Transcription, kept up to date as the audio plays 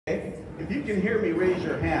Okay? If you can hear me, raise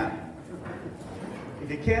your hand. If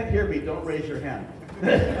you can't hear me, don't raise your hand.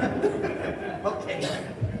 Okay.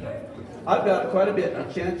 I've got quite a bit.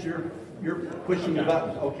 A chance you're pushing the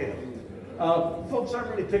button. Okay. Folks, I'm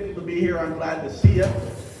really tickled to be here. I'm glad to see you.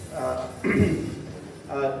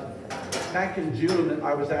 Back in June,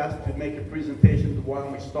 I was asked to make a presentation to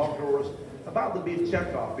Wyoming stock growers about the Beef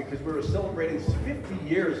Checkoff because we were celebrating 50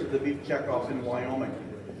 years of the Beef Checkoff in Wyoming.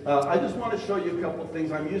 I just want to show you a couple of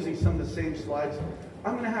things. I'm using some of the same slides.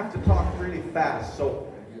 I'm going to have to talk really fast,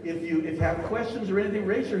 so if you have questions or anything,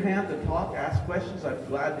 raise your hand to talk, ask questions. I'm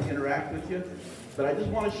glad to interact with you. But I just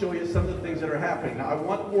want to show you some of the things that are happening. Now, I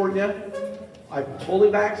want to warn you, I'm fully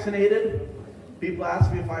vaccinated. People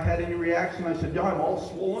ask me if I had any reaction. I said, yeah, I'm all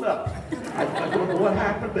swollen up. I don't know what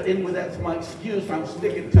happened, but anyway, that's my excuse. I'm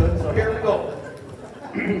sticking to it. So here we go.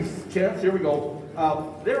 Chance, here we go.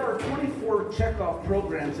 There are 24 checkoff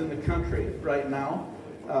programs in the country right now.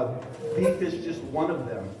 Beef is just one of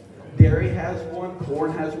them. Dairy has one,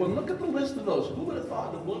 corn has one. Look at the list of those. Who would have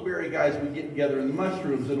thought the blueberry guys would get together, and the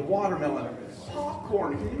mushrooms, and watermelon,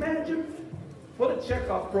 popcorn? Can you imagine? What a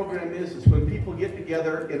checkoff program is when people get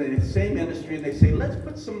together in the same industry and they say, let's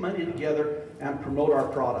put some money together and promote our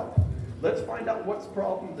product. Let's find out what's the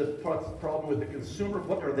problem with the consumer.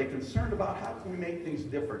 What are they concerned about? How can we make things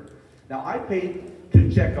different? Now, I pay 2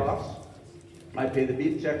 checkoffs. I pay the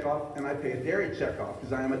beef checkoff and I pay a dairy checkoff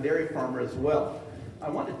because I am a dairy farmer as well. I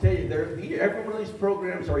want to tell you, every one of these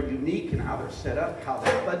programs are unique in how they're set up, how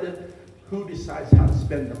they're funded, who decides how to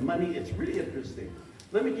spend the money. It's really interesting.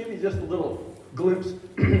 Let me give you just a little glimpse,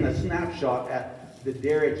 a snapshot at the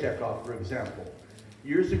dairy checkoff, for example.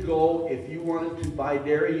 Years ago, if you wanted to buy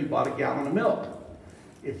dairy, you bought a gallon of milk.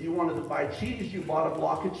 If you wanted to buy cheese, you bought a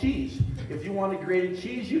block of cheese. If you wanted grated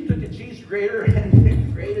cheese, you took a cheese grater and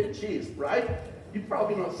you grated cheese, right? You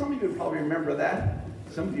probably know, some of you probably remember that.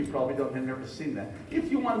 Some of you probably don't, have never seen that.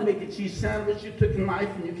 If you wanted to make a cheese sandwich, you took a knife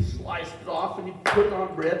and you sliced it off and you put it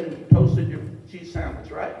on bread and you toasted your cheese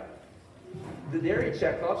sandwich, right? The dairy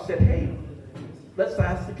checkoff said, hey, let's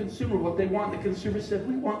ask the consumer what they want. The consumer said,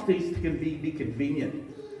 we want these to be convenient.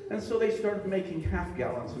 And so they started making half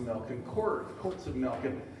gallons of milk and quarts of milk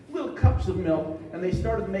and little cups of milk, and they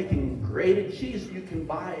started making grated cheese you can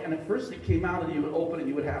buy. And at first it came out and you would open it,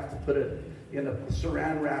 you would have to put it in a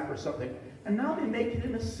saran wrap or something. And now they make it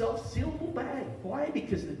in a self-sealable bag. Why?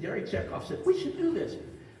 Because the dairy checkoff said, we should do this.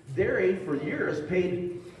 Dairy, for years,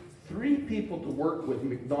 paid 3 people to work with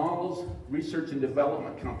McDonald's Research and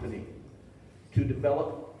Development Company to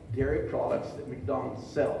develop dairy products that McDonald's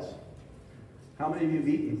sells. How many of you have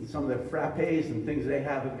eaten some of the frappes and things they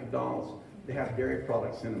have at McDonald's? They have dairy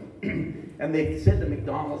products in them. And they said to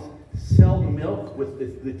McDonald's, sell milk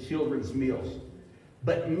with the children's meals,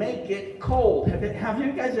 but make it cold. Have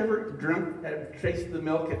you guys ever tasted the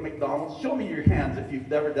milk at McDonald's? Show me your hands if you've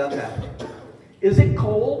never done that. Is it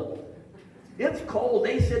cold? It's cold.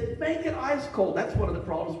 They said, make it ice cold. That's one of the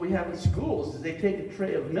problems we have in schools, is they take a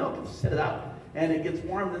tray of milk and set it out, and it gets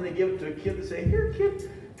warm, then they give it to a kid and say, here, kid,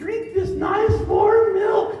 drink this nice warm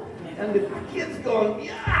milk. And the kid's going,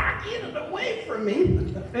 yeah, get it away from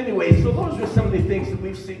me. Anyway, so those are some of the things that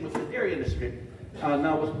we've seen with the dairy industry.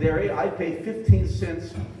 Now with dairy, I pay 15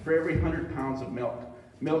 cents for every 100 pounds of milk.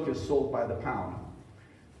 Milk is sold by the pound.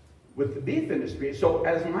 With the beef industry, so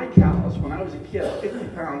as my cows, when I was a kid, a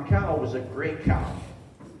 50-pound cow was a great cow.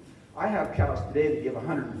 I have cows today that give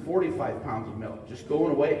 145 pounds of milk, just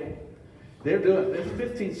going away. There's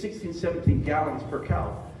 15, 16, 17 gallons per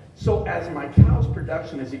cow. So as my cow's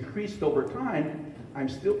production has increased over time, I'm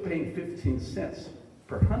still paying 15 cents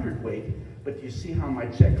per hundredweight, but you see how my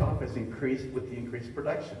checkoff has increased with the increased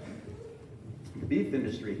production. The beef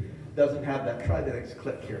industry doesn't have that. Try the next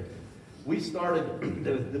clip here. We started,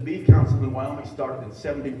 the Beef Council in Wyoming started in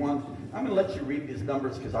 '71. I'm going to let you read these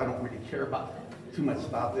numbers because I don't really care too much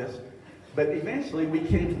about this. But eventually we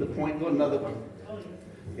came to the point, go another one.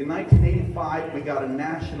 In 1985, we got a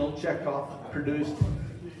national checkoff produced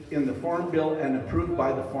in the Farm Bill and approved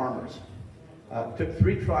by the farmers. Took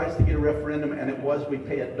 3 tries to get a referendum, and it was, we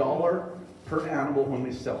pay $1 per animal when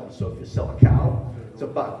we sell them. So if you sell a cow, it's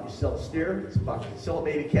 $1. You sell a steer, it's $1. You sell a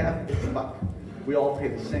baby calf, it's $1. We all pay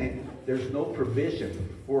the same. There's no provision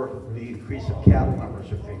for the increase of cattle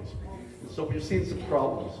numbers or things. And so we've seen some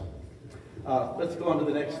problems. Let's go on to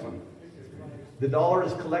the next one. The dollar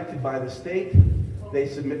is collected by the state. They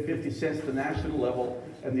submit 50 cents to the national level,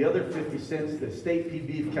 and the other 50 cents, the state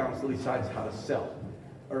beef council decides how to sell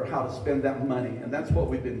or how to spend that money. And that's what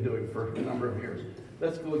we've been doing for a number of years.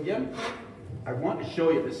 Let's go again. I want to show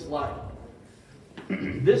you this slide.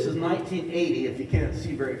 This is 1980, if you can't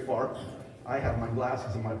see very far. I have my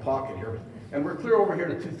glasses in my pocket here. And we're clear over here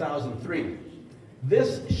to 2003.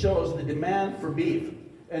 This shows the demand for beef,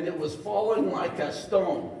 and it was falling like a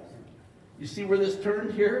stone. You see where this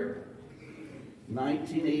turned here?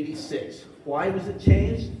 1986. Why was it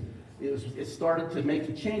changed? It started to make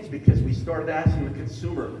a change because we started asking the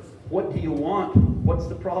consumer, what do you want? What's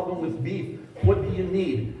the problem with beef? What do you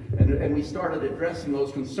need? And we started addressing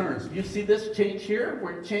those concerns. You see this change here,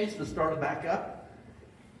 where it changed and started back up?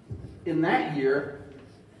 In that year,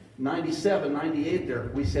 97, 98 there,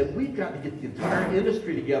 we said, we've got to get the entire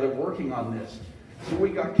industry together working on this. So we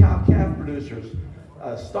got cow-calf producers,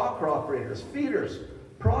 stocker operators, feeders,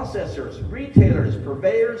 processors, retailers,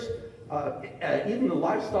 purveyors, even the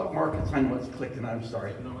livestock markets. I know it's clicking, I'm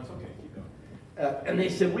sorry. No, it's okay, keep going. And they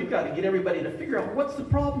said, we've got to get everybody to figure out what's the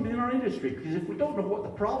problem in our industry. Because if we don't know what the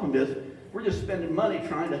problem is, we're just spending money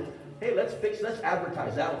trying to, hey, let's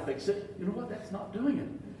advertise, that'll fix it. You know what, that's not doing it.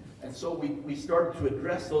 And so we started to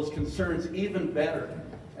address those concerns even better.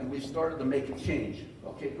 And we started to make a change.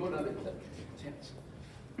 Okay, go to the clip.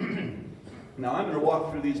 Now I'm going to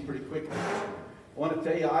walk through these pretty quickly. I want to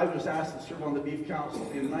tell you, I was asked to serve on the Beef Council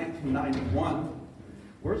in 1991.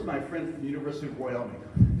 Where's my friend from the University of Wyoming?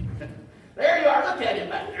 There you are, look at him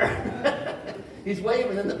back there. He's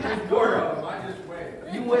waving in the back corner. I just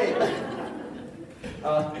wave. You wave.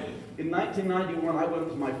 In 1991, I went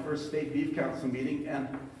to my first state Beef Council meeting,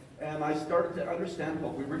 and I started to understand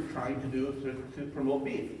what we were trying to do to promote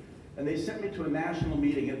beef. And they sent me to a national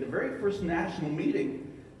meeting. At the very first national meeting,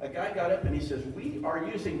 a guy got up and he says, we are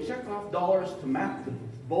using checkoff dollars to map the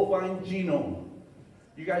bovine genome.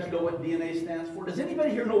 You guys know what DNA stands for? Does anybody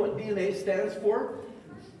here know what DNA stands for?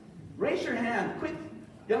 Raise your hand, quick,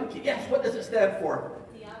 young kid. Yes, what does it stand for?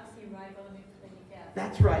 Deoxyribonucleic acid.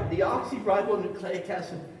 That's right, deoxyribonucleic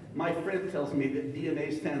acid. My friend tells me that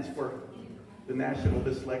DNA stands for the National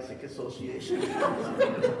Dyslexic Association.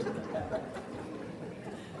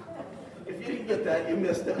 If you didn't get that, you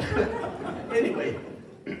missed it. Anyway,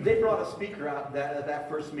 they brought a speaker out at that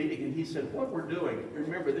first meeting, and he said, what we're doing,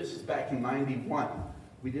 remember this is back in 91.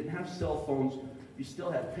 We didn't have cell phones. You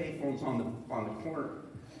still had pay phones on the corner.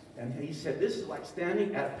 And he said, this is like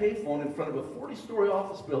standing at a payphone in front of a 40-story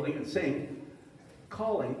office building and saying,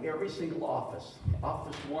 calling every single office.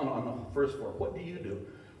 Office 1 on the first floor, what do you do?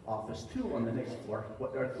 Office 2 on the next floor,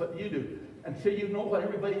 what do you do? Until you know what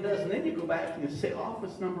everybody does, and then you go back and you say,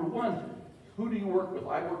 office number 1, who do you work with?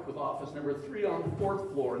 I work with office number 3 on the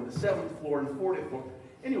 4th floor, and the 7th floor, and the 40th floor.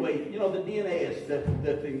 Anyway, you know, the DNA is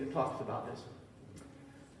the thing that talks about this.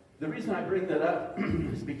 The reason I bring that up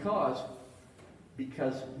is because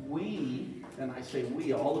we, and I say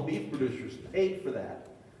we, all the beef producers paid for that.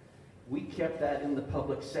 We kept that in the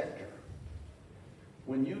public sector.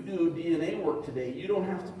 When you do DNA work today, you don't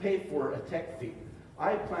have to pay for a tech fee.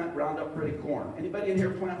 I plant Roundup Ready corn. Anybody in here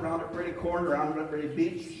plant Roundup Ready corn, Roundup Ready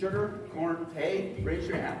beef, sugar, corn, hay? Raise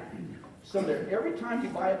your hand. So there, every time you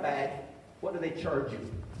buy a bag, what do they charge you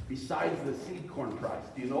besides the seed corn price?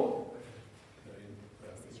 Do you know?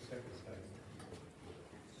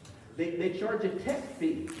 They charge a tech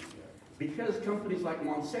fee because companies like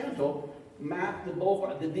Monsanto mapped the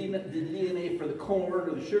DNA for the corn or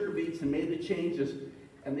the sugar beets and made the changes,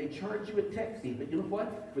 and they charge you a tech fee. But you know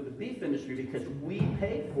what? For the beef industry, because we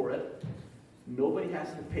pay for it, nobody has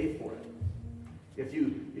to pay for it. If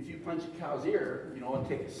you punch a cow's ear, you know, and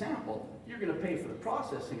take a sample, you're going to pay for the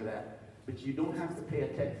processing of that, but you don't have to pay a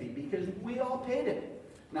tech fee because we all paid it.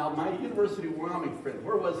 Now, my University of Wyoming friend,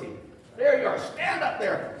 where was he? There you are, stand up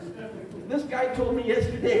there. This guy told me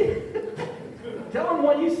yesterday. Tell him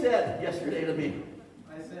what you said yesterday to me.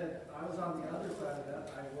 I said, I was on the other side of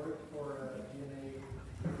that. I worked for a DNA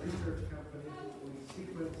research company. We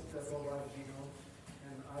sequenced the bovine genome,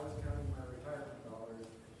 and I was counting my retirement dollars.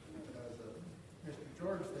 Because of Mr.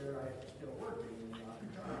 George there, I still working and not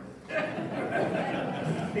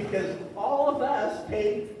retired. Because all of us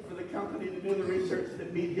paid for the company to do the research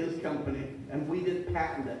that beat his company, and we didn't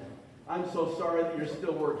patent it. I'm so sorry that you're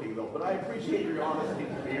still working, though, but I appreciate your honesty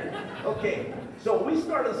here. Okay, so we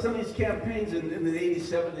started some of these campaigns in the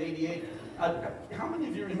 87, 88. How many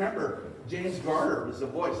of you remember James Garner was the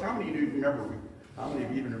voice? How many of you remember? How many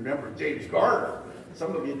of you even remember James Garner?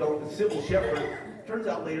 Some of you don't. Sybil Shepherd. Turns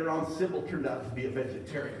out later on, Sybil turned out to be a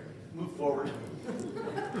vegetarian. Move forward.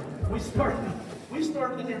 We started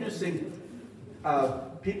introducing.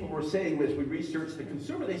 People were saying as we researched the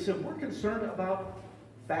consumer, they said, we're concerned about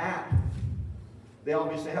fat. They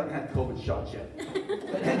obviously haven't had COVID shots yet.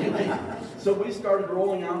 But anyway, so we started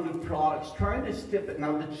rolling out new products, trying to stiff it.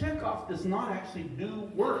 Now, the checkoff does not actually do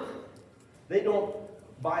work. They don't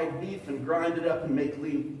buy beef and grind it up and make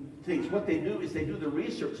lean things. What they do is they do the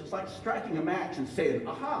research. It's like striking a match and saying,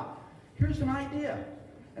 aha, here's an idea.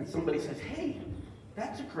 And somebody says, hey,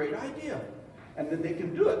 that's a great idea. And then they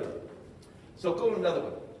can do it. So go to another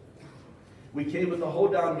one. We came with the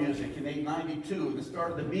hoedown music in 892, the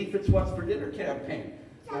start of the Beef It's What's for Dinner campaign.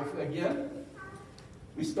 So again,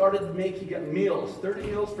 we started making meals, 30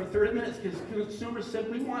 meals for 30 minutes, because consumers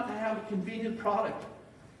said we want to have a convenient product.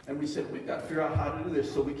 And we said, we've got to figure out how to do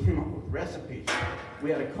this. So we came up with recipes. We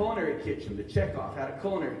had a culinary kitchen, the Checkoff had a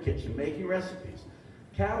culinary kitchen making recipes.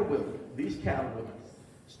 Cattlewomen, these cattlewomen,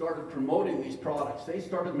 started promoting these products. They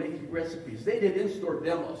started making recipes. They did in-store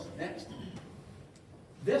demos. Next.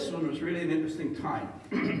 This one was really an interesting time.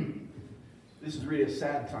 This is really a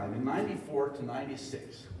sad time. In 94 to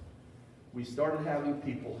 96, we started having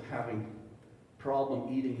people having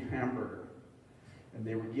problem eating hamburger. And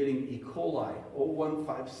they were getting E. coli,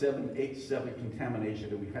 015787 contamination,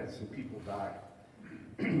 and we had some people die.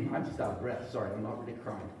 I'm just out of breath. Sorry, I'm not really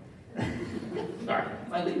crying. Sorry,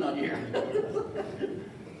 I lean on here.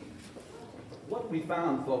 What we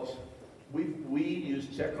found, folks, we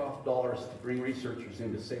used checkoff dollars to bring researchers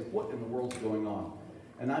in to say, what in the world's going on?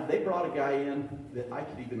 And they brought a guy in that I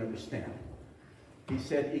could even understand. He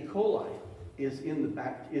said E. coli is in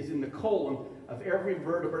the colon of every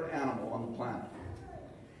vertebrate animal on the planet.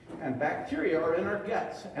 And bacteria are in our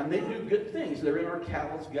guts, and they do good things. They're in our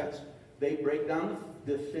cattle's guts. They break down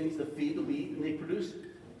the things, the feed that we eat, and they produce,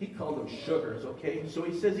 he called them sugars, okay? So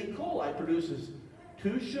he says E. coli produces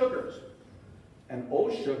 2 sugars, an O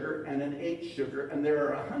sugar and an H sugar, and there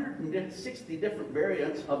are 160 different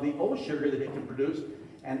variants of the O sugar that it can produce,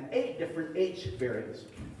 and 8 different H variants.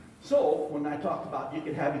 So when I talked about you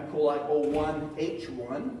could have E. coli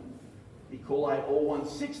O1H1, E. coli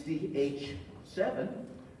O160H7,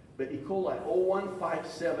 but E. coli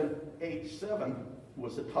O157H7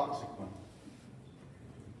 was a toxic one.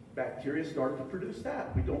 Bacteria started to produce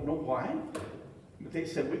that. We don't know why, but they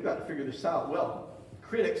said, we've got to figure this out. Well,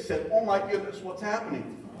 critics said, oh my goodness, what's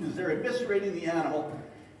happening? Is they're eviscerating the animal,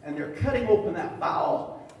 and they're cutting open that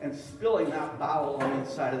bowel and spilling that bowel on the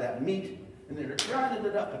inside of that meat, and they're grinding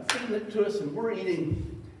it up and feeding it to us, and we're eating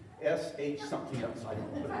SH something else. I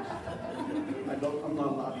don't know. I'm not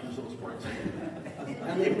allowed to use those words.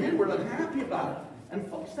 And they really were unhappy about it. And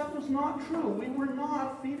folks, that was not true. We were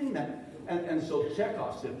not feeding that. And so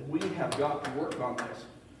Checkoff said, we have got to work on this.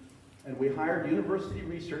 And we hired university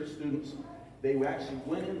research students. They actually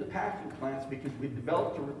went into packing plants because we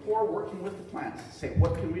developed a rapport working with the plants to say,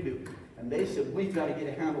 what can we do? And they said, we've got to get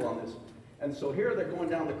a handle on this. And so here they're going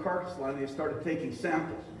down the carcass line. They started taking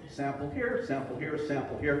samples. Sample here, sample here,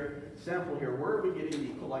 sample here, sample here. Where are we getting the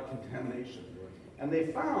E. coli contamination? And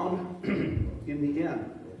they found, in the end,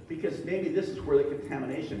 because maybe this is where the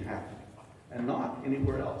contamination happened and not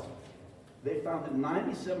anywhere else, they found that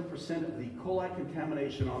 97% of the E. coli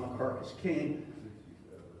contamination on the carcass came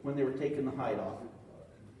when they were taking the hide off.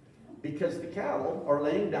 Because the cattle are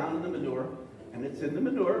laying down in the manure, and it's in the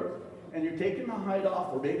manure, and you're taking the hide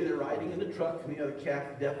off, or maybe they're riding in the truck and the other calf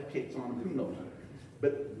defecates on them, who knows.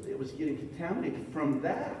 But it was getting contaminated from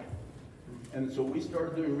that. And so we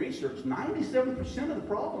started doing research. 97% of the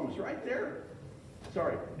problem is right there.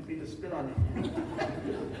 Sorry, didn't mean to spit on you.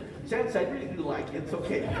 Chance, I really do like it. It's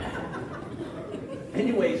okay.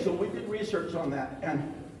 Anyway, so we did research on that,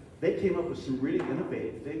 and they came up with some really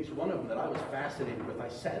innovative things. One of them that I was fascinated with, I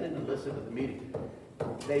sat in and listened to the meeting.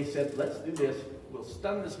 They said, let's do this. We'll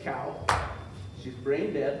stun this cow. She's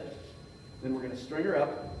brain dead. Then we're going to string her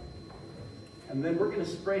up. And then we're going to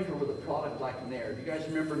spray her with a product like Nair. Do you guys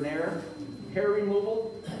remember Nair? Hair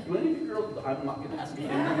removal? Do any of you girls? I'm not going to ask you.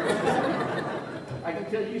 I can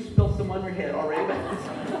tell you spilled some on your head already, but it's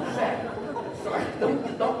sad. Sorry,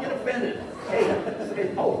 don't get offended. Hey,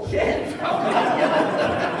 oh, Jen.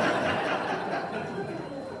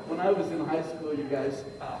 When I was in high school, you guys,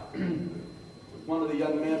 one of the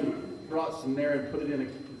young men brought some Nair and put it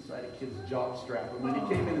inside a kid's jock strap. And when he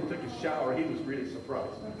came in and took a shower, he was really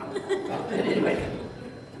surprised. Anyway,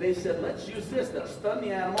 they said, let's use this. They'll stun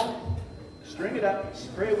the animal, string it up,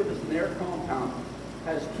 spray it with this Nair compound.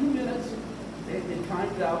 Has 2 minutes. They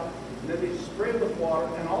timed it out. And then they spray it with water,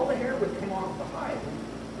 and all the hair would come off the hide.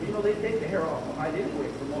 Well, you know, they take the hair off the hide anyway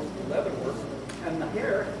for most of the leather work. And the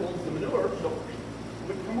hair holds the manure, so it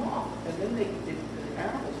would come off. And then the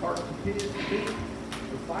animal's heart continues to beat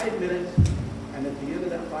for 5 minutes. And at the end of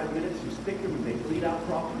that 5 minutes, you stick them and they bleed out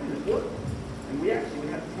properly, and it worked. And we had a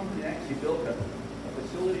company that actually built a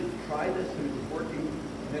facility to try this, and it was working.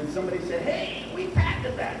 And then somebody said, hey, we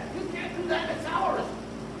patented that. You can't do that, it's ours.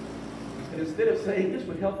 And instead of saying this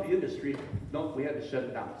would help the industry, no, we had to shut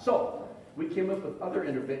it down. So we came up with other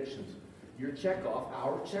interventions. Your Checkoff,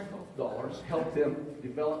 our Checkoff dollars helped them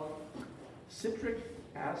develop citric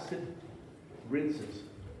acid rinses,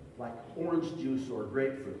 like orange juice or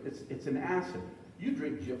grapefruit. It's an acid. You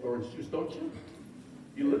drink orange juice, don't you?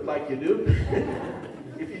 You look like you do.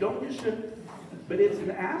 If you don't, you should. But it's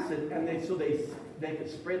an acid, and they could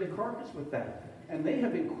spray the carcass with that. And they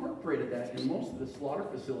have incorporated that in most of the slaughter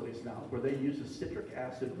facilities now, where they use a citric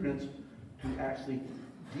acid rinse to actually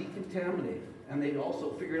decontaminate. And they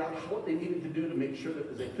also figured out what they needed to do to make sure that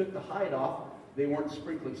as they took the hide off, they weren't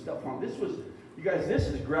sprinkling stuff on. This was, you guys, this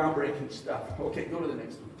is groundbreaking stuff. Okay, go to the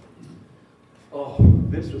next one. Oh,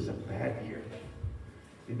 this was a bad year.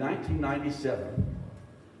 In 1997,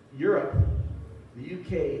 Europe, the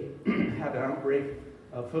UK, had an outbreak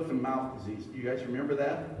of hoof and mouth disease. Do you guys remember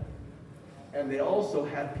that? And they also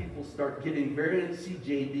had people start getting variant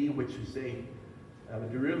CJD, which is a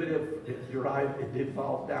derivative, it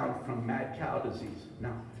evolved down from mad cow disease.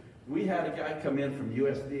 Now, we had a guy come in from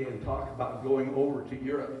USDA and talk about going over to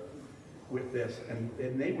Europe with this, and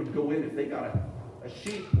they would go in, if they got a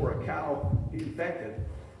sheep or a cow infected,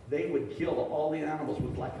 they would kill all the animals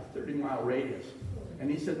with like a 30-mile radius.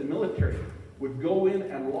 And he said the military would go in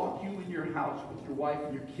and lock you in your house with your wife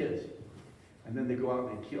and your kids. And then they go out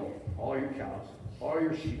and they kill all your cows, all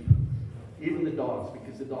your sheep, even the dogs,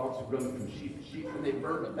 because the dogs are running from sheep to sheep, and they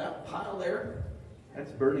burn it. That pile there,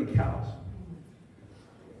 that's burning cows.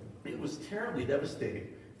 It was terribly devastating.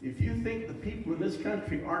 If you think the people in this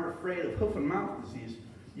country aren't afraid of hoof and mouth disease,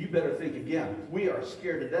 you better think again. We are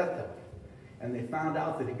scared to death of it. And they found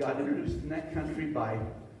out that it got introduced in that country by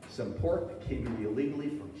some pork that came in illegally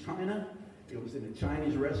from China. It was in a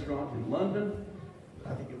Chinese restaurant in London.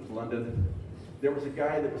 I think it was London. There was a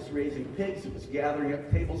guy that was raising pigs that was gathering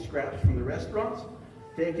up table scraps from the restaurants,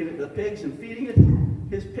 taking it to the pigs and feeding it.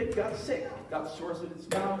 His pig got sick, got sores in its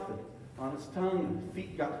mouth and on its tongue, and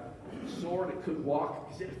feet got sore and it couldn't walk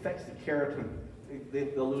because it affects the keratin.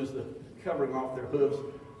 They'll lose the covering off their hooves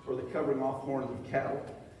or the covering off horns of cattle.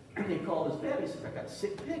 And he called his vet. He said, I got a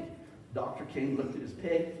sick pig. Doctor came, looked at his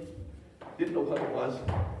pig, didn't know what it was,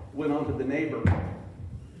 went on to the neighbor,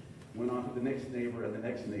 went on to the next neighbor and the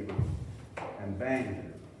next neighbor, and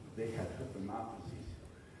bang, they had hoof and mouth disease.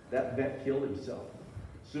 That vet killed himself.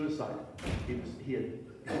 Suicide. He had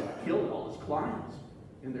killed all his clients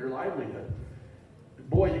in their livelihood.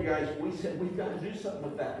 Boy, you guys, we said we've got to do something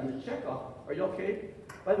with that. And the checkoff, are you okay?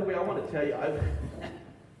 By the way, I want to tell you,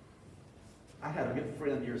 I had a good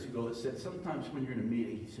friend years ago that said sometimes when you're in a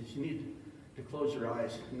meeting, he says you need to close your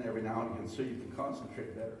eyes every now and again so you can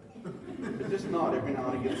concentrate better. But just nod every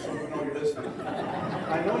now and again so we know you're listening.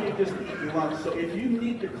 I know you just eat lunch, so if you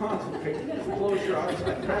need to concentrate, just close your eyes.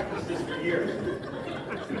 I've practiced this for years.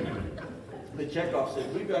 The checkoff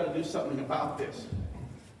said, we've got to do something about this.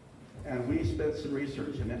 And we spent some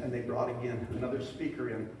research in it, and they brought again another speaker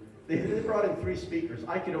in. They brought in 3 speakers.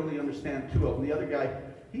 I could only understand 2 of them. The other guy,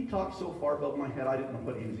 he talked so far above my head, I didn't know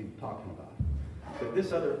what he was even talking about. But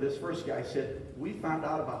this first guy said, we found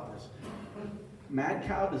out about this. Mad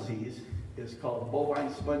cow disease is called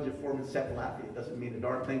bovine spongiform encephalopathy. It doesn't mean a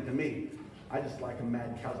darn thing to me. I just like them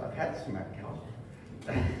mad cows. I've had some mad cows.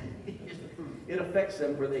 It affects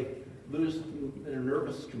them where they lose their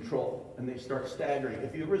nervous control and they start staggering.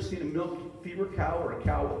 If you've ever seen a milk fever cow or a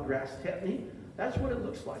cow with grass tetany, that's what it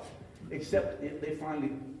looks like. Except they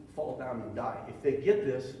finally fall down and die. If they get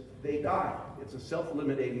this, they die. It's a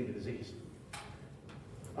self-eliminating disease.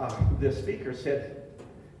 The speaker said,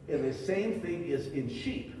 and the same thing is in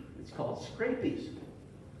sheep. It's called scrapies.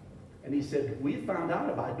 And he said, we found out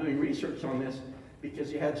about doing research on this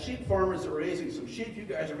because you had sheep farmers that were raising some sheep. You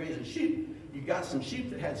guys are raising sheep. You got some sheep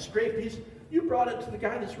that had scrapies. You brought it to the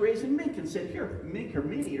guy that's raising mink and said, here, mink are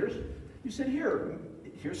meat eaters. You said,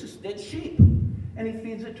 here's this dead sheep. And he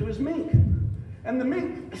feeds it to his mink. And the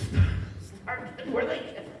mink started where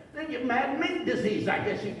they get mad mink disease, I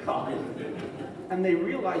guess you'd call it. And they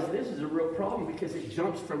realize this is a real problem because it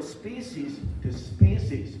jumps from species to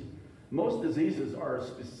species. Most diseases are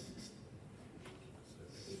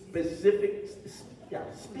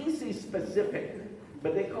species specific,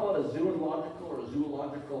 but they call it a zoological or a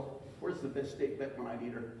zoological. Where's the best steak vet one I'd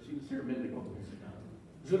eat her? She was here a minute ago.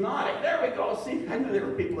 Zoonotic, there we go. See, I knew there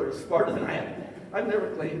were people that are smarter than I am. I've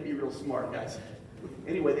never claimed to be real smart, guys.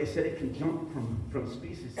 Anyway, they said it can jump from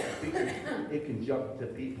species to species. It can jump to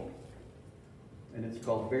people. And it's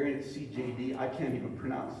called variant CJD. I can't even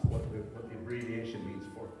pronounce what the abbreviation means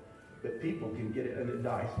for it. But people can get it and it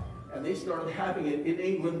dies. And they started having it in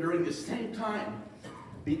England during the same time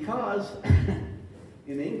because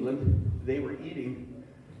in England they were eating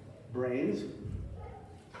brains.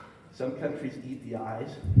 Some countries eat the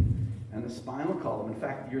eyes and the spinal column. In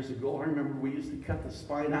fact, years ago, I remember we used to cut the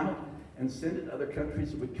spine out and send it to other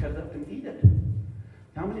countries that would cut it up and eat it.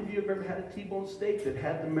 How many of you have ever had a T-bone steak that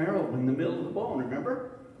had the marrow in the middle of the bone,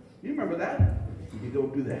 remember? You remember that? You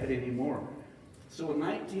don't do that anymore. So in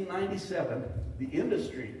 1997, the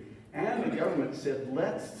industry and the government said,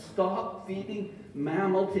 let's stop feeding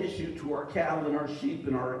mammal tissue to our cattle and our sheep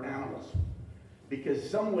and our animals, because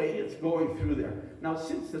some way it's going through there. Now,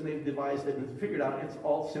 since then, they've devised it and figured out it's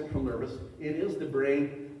all central nervous. It is the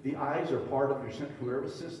brain. The eyes are part of your central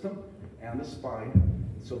nervous system and the spine,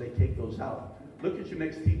 so they take those out. Look at your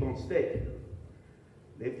next T-bone steak.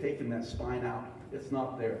 They've taken that spine out. It's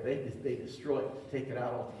not there. They destroy it, take it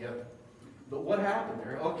out altogether. But what happened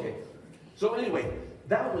there? Okay. So anyway,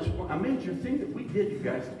 that was a major thing that we did, you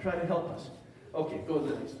guys, to try to help us. Okay, go to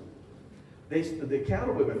the next one. The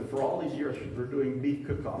cattlewomen, for all these years, were doing beef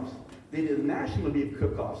cook-offs. They did national beef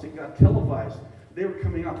cook-offs. It got televised. They were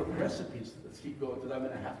coming up with recipes. Let's keep going, because I'm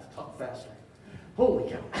going to have to talk faster.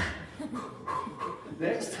 Holy cow.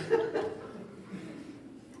 Next.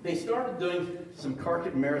 They started doing some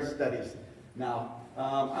carcass merit studies. Now,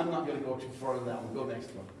 I'm not going to go too far on that one. Go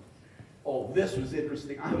next one. Oh, this was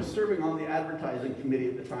interesting. I was serving on the advertising committee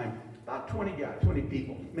at the time. About 20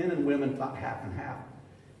 people, men and women, about half and half.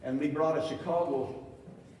 And we brought a Chicago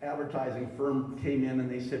advertising firm, came in, and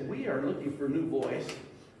they said, we are looking for a new voice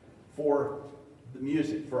for the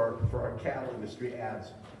music, for our cattle industry ads.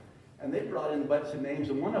 And they brought in a bunch of names,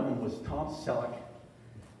 and one of them was Tom Selleck,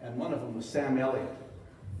 and one of them was Sam Elliott.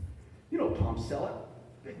 You know Tom Selleck,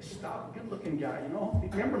 big, stout, good-looking guy, you know?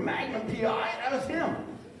 Remember Magnum P.I.? That was him.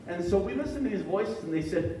 And so we listened to his voices, and they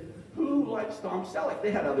said, who likes Tom Selleck?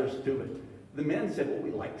 They had others too, but the men said, well, we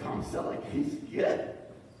like Tom Selleck. He's good.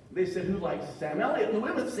 They said, who likes Sam Elliott? And the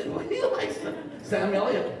women said, well, he likes Sam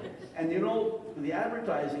Elliott. And you know, the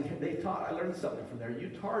advertising, I learned something from there. You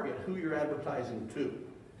target who you're advertising to.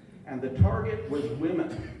 And the target was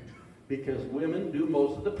women, because women do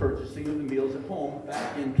most of the purchasing of the meals at home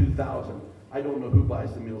back in 2000. I don't know who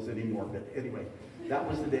buys the meals anymore, but anyway, that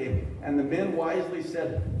was the day. And the men wisely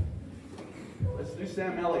said, let's do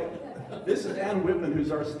Sam Elliott. This is Ann Whitman,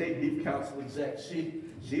 who's our state beef council exec.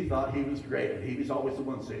 She thought he was great. He was always the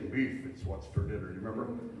one saying, beef, it's what's for dinner, you remember?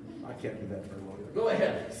 I can't do that very well either. Go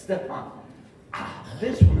ahead, step on.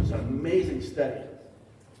 This one is an amazing study.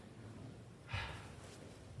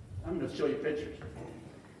 I'm going to show you pictures.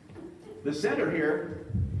 The center here,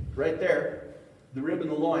 right there, the rib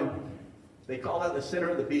and the loin, they call that the center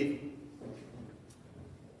of the beef,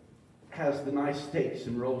 has the nice steaks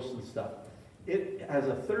and roasts and stuff. It has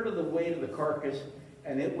a third of the weight of the carcass,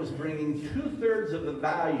 and it was bringing 2/3 of the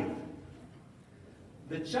value.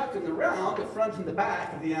 The chuck and the round, the front and the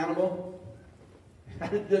back of the animal,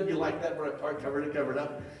 did you like that part covered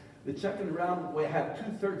up? The chuck and the round had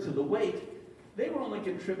 2/3 of the weight. They were only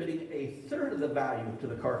contributing 1/3 of the value to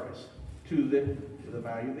the carcass, to the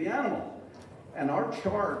value of the animal. And our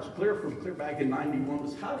charge, clear back in 91,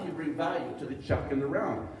 was how do you bring value to the chuck and the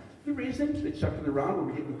round? The reason the chuck and the round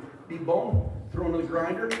were getting deboned, thrown in the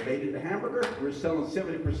grinder, made into hamburger. We're selling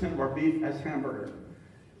 70% of our beef as hamburger.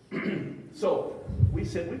 So we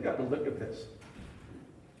said, we've got to look at this.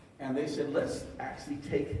 And they said, let's actually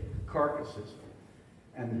take carcasses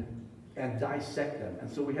and dissect them. And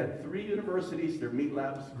so we had 3 universities, their meat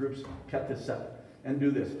labs groups, cut this up and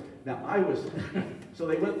do this. Now so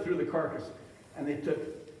they went through the carcass and they took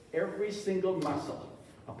every single muscle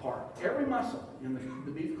apart, every muscle in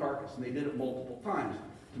the beef carcass, and they did it multiple times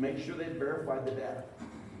to make sure they verified the data.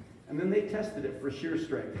 And then they tested it for shear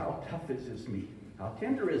strength. How tough is this meat? How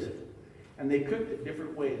tender is it? And they cooked it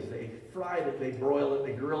different ways. They fried it, they broiled it,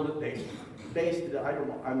 they grilled it, they basted it. I don't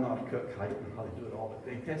know, I'm not a cook, I don't know how they do it all, but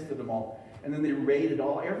they tested them all. And then they rated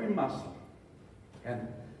every muscle. And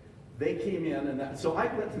they came in, and so I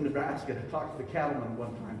went to Nebraska to talk to the cattleman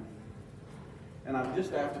one time. And I'm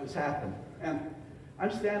just after this happened. And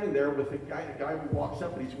I'm standing there with the guy who walks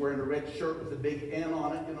up, and he's wearing a red shirt with a big N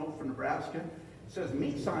on it, you know, for Nebraska. It says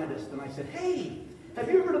meat scientist. And I said, hey, have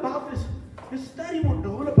you heard about this study we're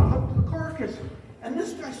doing about the carcass? And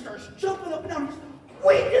this guy starts jumping up and down. He says,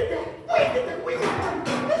 we did that.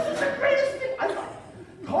 This is the greatest thing. I thought,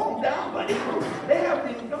 calm down, buddy. They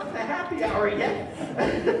haven't even got the happy hour yet.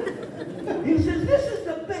 He says, this is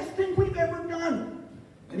the best thing we've ever done.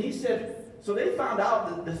 And he said, so they found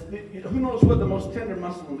out that who knows what the most tender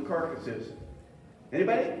muscle in the carcass is?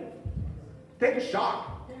 Anybody? Take a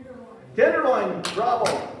shot. Tenderloin.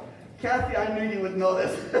 Bravo. Kathy, I knew you would know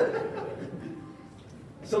this.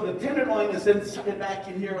 So the tenderloin is inside, back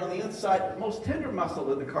in here on the inside, most tender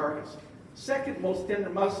muscle in the carcass. Second most tender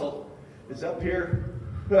muscle is up here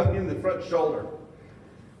in the front shoulder.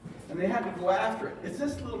 And they had to go after it. It's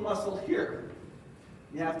this little muscle here.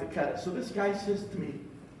 You have to cut it. So this guy says to me,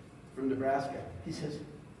 from Nebraska. He says,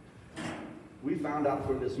 we found out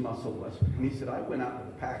where this muscle was. And he said, I went out to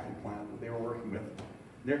the packing plant that they were working with.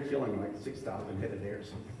 They're killing like 6,000 head a day or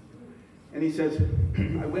something. And he says,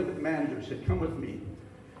 I went with the manager, said, come with me.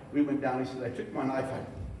 We went down, he said, I took my knife,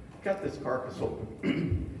 I cut this carcass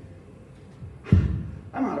open.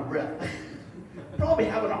 I'm out of breath. Probably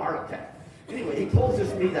having a heart attack. Anyway, he pulls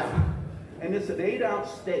this meat out, and it's an 8-ounce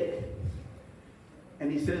steak.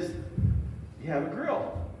 And he says, you have a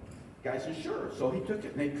grill? Guy says, sure. So he took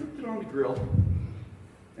it and they cooked it on the grill.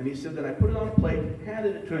 And he said, then I put it on a plate,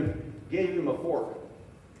 handed it to him, gave him a fork.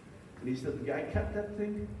 And he said, the guy cut that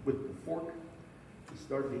thing with the fork and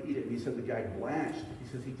started to eat it. And he said, the guy blanched. He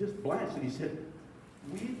says, he just blanched. And he said,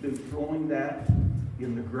 we've been throwing that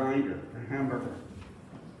in the grinder for hamburger.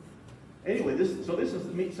 Anyway, this is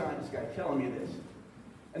the meat scientist guy telling me this.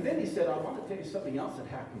 And then he said, I want to tell you something else that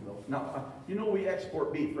happened though. Now, you know we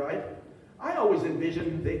export beef, right? I always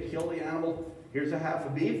envisioned they kill the animal. Here's a half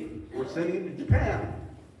of beef. We're sending it to Japan.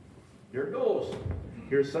 Here it goes.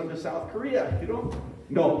 Here's some to South Korea. You know?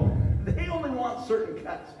 No. They only want certain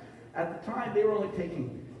cuts. At the time, they were only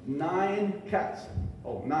taking 9 cuts.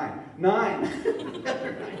 Oh, 9. 9.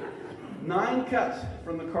 9 cuts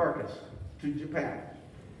from the carcass to Japan.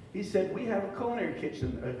 He said, we have a culinary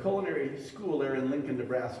kitchen, a culinary school there in Lincoln,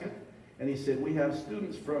 Nebraska. And he said, we have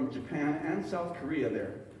students from Japan and South Korea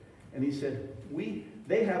there. And he said,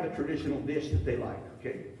 they have a traditional dish that they like,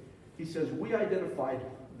 okay? He says, we identified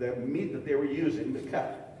the meat that they were using, the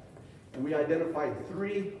cut. And we identified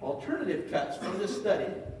 3 alternative cuts from this study.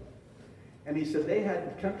 And he said they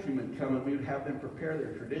had countrymen come and we would have them prepare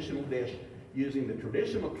their traditional dish using the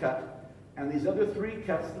traditional cut and these other 3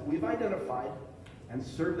 cuts that we've identified and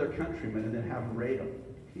serve their countrymen and then have them rate them.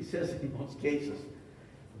 He says in most cases,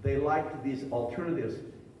 they liked these alternatives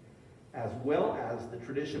as well as the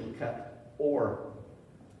traditional cut or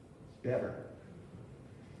better.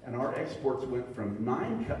 And our exports went from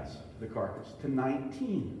 9 cuts of the carcass to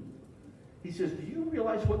 19. He says, do you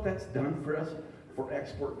realize what that's done for us for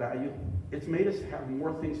export value? It's made us have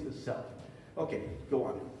more things to sell. Okay, go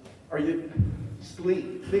on. Are you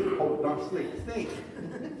sleep? Think. Oh, not sleep. Think.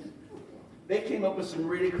 They came up with some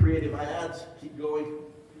really creative ads. Keep going.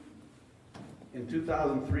 In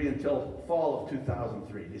 2003 until fall of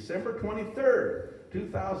 2003. December 23rd,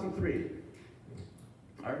 2003.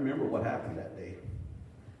 I remember what happened that day.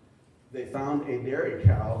 They found a dairy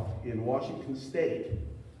cow in Washington State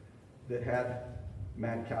that had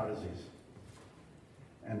mad cow disease.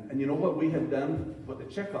 And you know what we had done, what the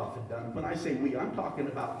Checkoff had done? When I say we, I'm talking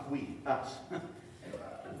about we, us.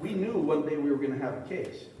 We knew one day we were going to have a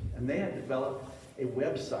case. And they had developed a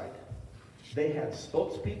website. They had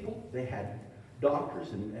spokespeople, they had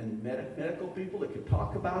doctors and medical people that could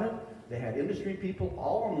talk about it. They had industry people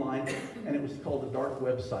all online, and it was called a dark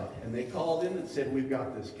website. And they called in and said, we've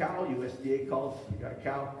got this cow, USDA called, we got a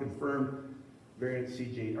cow confirmed variant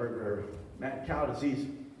CJ, or mad cow disease.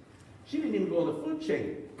 She didn't even go in the food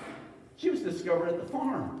chain. She was discovered at the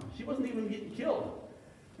farm. She wasn't even getting killed.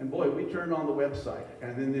 And boy, we turned on the website,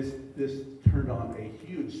 and then this turned on a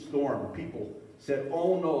huge storm. People said,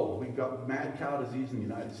 oh no, we've got mad cow disease in the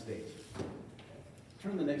United States.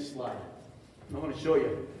 Turn the next slide. I want to show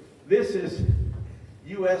you. This is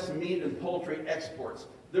U.S. meat and poultry exports.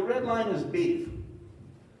 The red line is beef.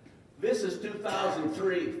 This is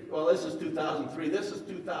 2003. Well, this is 2003. This is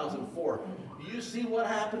 2004. Do you see what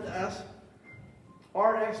happened to us?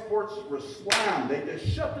 Our exports were slammed. They just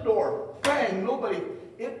shut the door. Bang, nobody.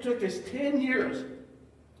 It took us 10 years.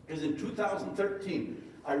 Because in 2013,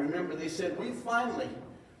 I remember they said, we finally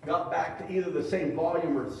got back to either the same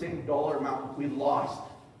volume or the same dollar amount we lost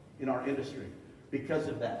in our industry because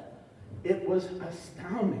of that. It was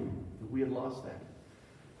astounding that we had lost that.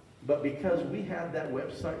 But because we had that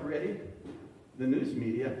website ready, the news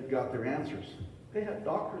media got their answers. They had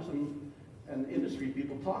doctors and industry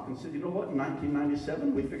people talk and said, you know what, in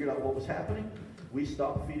 1997 we figured out what was happening. We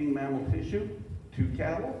stopped feeding mammal tissue to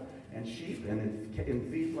cattle and sheep and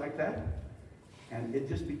in feed like that. And it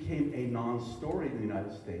just became a non-story in the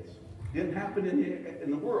United States. It didn't happen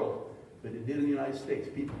in the world, but it did in the United States.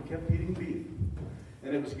 People kept eating beef.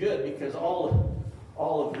 And it was good because all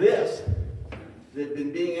of this that had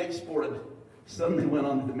been being exported suddenly went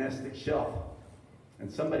on the domestic shelf.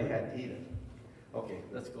 And somebody had to eat it. Okay,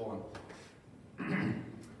 let's go on.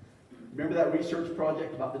 Remember that research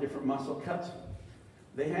project about the different muscle cuts?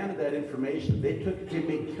 They handed that information. They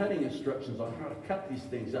made cutting instructions on how to cut these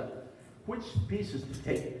things up. Which pieces to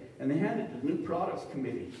take. And they handed it to the New Products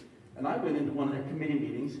Committee. And I went into one of their committee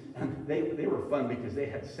meetings, and they were fun because they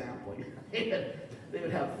had sampling. They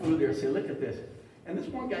would have food there and say, look at this. And this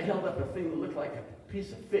one guy held up a thing that looked like a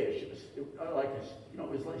piece of fish. It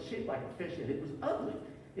was like shaped like a fish, and it was ugly.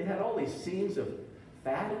 It had all these seams of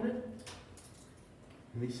fat in it.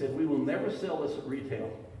 And he said, we will never sell this at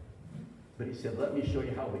retail. But he said, let me show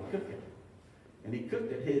you how we cook it. And he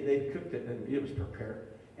cooked it. They cooked it, and it was prepared.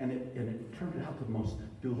 And it turned out the most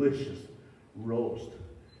delicious roast.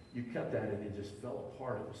 You cut that, and it just fell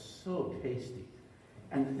apart. It was so tasty.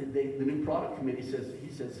 And the new product committee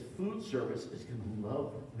says, food service is going to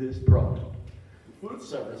love this product. Food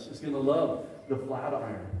service is going to love the flat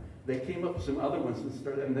iron. They came up with some other ones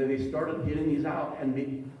and they started getting these out, and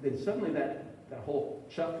then suddenly that whole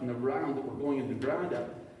chuck in the round that were going in the ground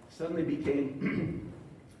up suddenly became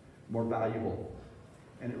more valuable,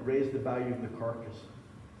 and it raised the value of the carcass,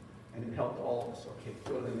 and it helped all of us. Okay,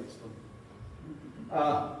 go to the next one.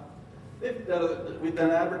 We've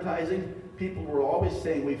done advertising. People were always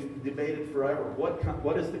saying, we've debated forever,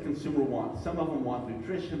 what does the consumer want? Some of them want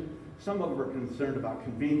nutrition. Some of them are concerned about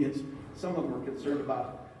convenience. Some of them are concerned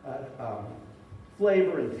about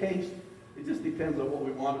flavor and taste. It just depends on what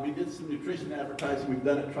we want. We did some nutrition advertising. We've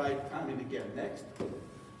done it, tried time and again. Next.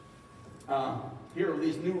 Here are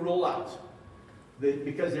these new rollouts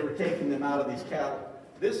because they were taking them out of these cattle.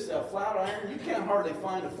 This flat iron, you can't hardly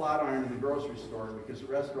find a flat iron in the grocery store because the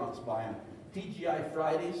restaurants buy them. TGI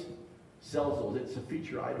Fridays sells those. It's a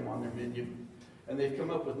feature item on their menu. And they've come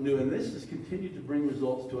up with new, and this has continued to bring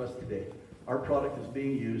results to us today. Our product is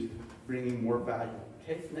being used, bringing more value.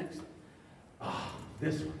 Okay, next.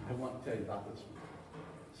 This one, I want to tell you about this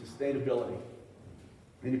one. Sustainability.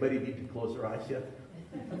 Anybody need to close their eyes yet?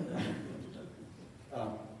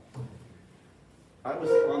 I was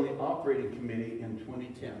on the operating committee in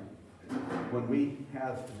 2010 when we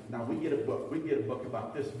get a book. We get a book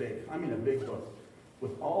about this big, I mean a big book,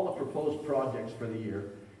 with all the proposed projects for the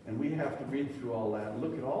year. And we have to read through all that, and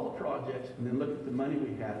look at all the projects, and then look at the money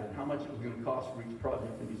we had and how much it was going to cost for each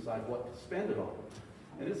project and decide what to spend it on.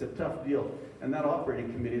 And it's a tough deal. And that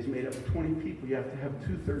operating committee is made up of 20 people. You have to have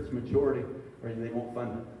 2/3 majority or they won't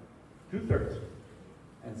fund it. 2/3.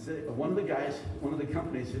 And so one of the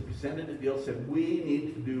companies that presented the deal said, we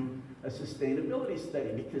need to do a sustainability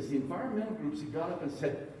study because the environmental groups had got up and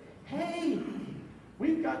said, hey,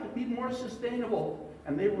 we've got to be more sustainable.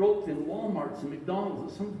 And they wrote in Walmarts and McDonald's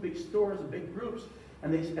and some of the big stores and big groups,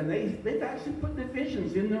 and they've actually put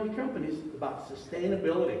divisions in their companies about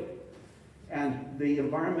sustainability. And the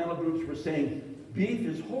environmental groups were saying, beef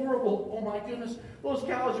is horrible. Oh my goodness, those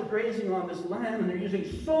cows are grazing on this land and they're using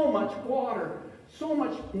so much water, so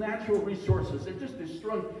much natural resources. They're just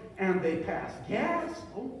destroying, and they pass gas.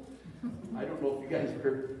 Oh, I don't know if you guys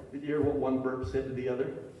heard. Did you hear what one burp said to the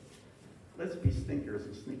other? Let's be stinkers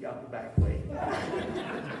and sneak out the back way.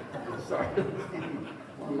 Sorry,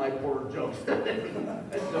 one of my poor jokes.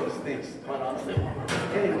 That joke stinks, quite honestly.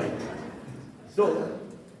 Anyway, so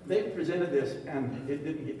they presented this and it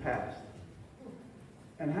didn't get passed.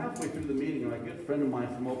 And halfway through the meeting, my good friend of mine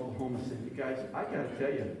from Oklahoma said, you guys, I got to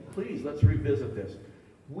tell you, please, let's revisit this.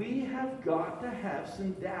 We have got to have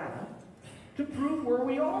some data to prove where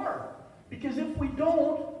we are. Because if we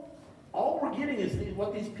don't, all we're getting is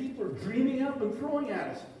what these people are dreaming up and throwing at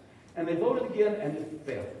us. And they voted again, and it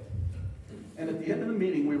failed. And at the end of the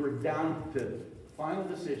meeting, we were down to final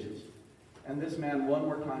decisions. And this man, one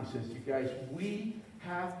more time, says, you guys, we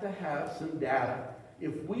have to have some data.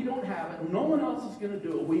 If we don't have it, no one else is going to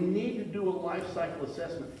do it. We need to do a life cycle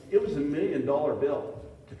assessment. It was $1 million bill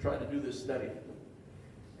to try to do this study.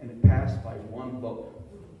 And it passed by one vote.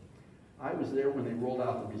 I was there when they rolled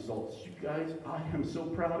out the results. You guys, I am so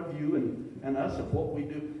proud of you and us of what we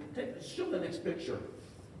do. Show the next picture.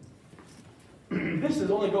 This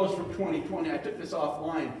only goes from 2020. I took this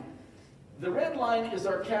offline. The red line is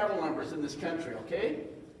our cattle numbers in this country, okay?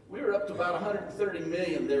 We were up to about 130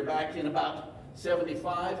 million there back in about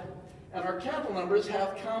 75. And our cattle numbers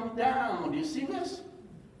have come down. Do you see this?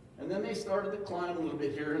 And then they started to climb a little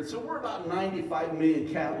bit here. And so we're about 95 million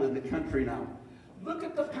cattle in the country now. Look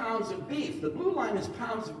at the pounds of beef. The blue line is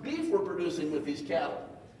pounds of beef we're producing with these cattle.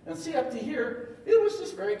 And see up to here, it was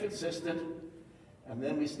just very consistent. And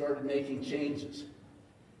then we started making changes.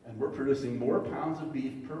 And we're producing more pounds of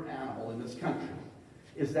beef per animal in this country.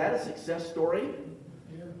 Is that a success story?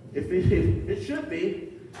 Yeah. If it should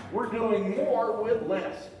be, we're doing more with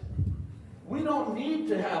less. We don't need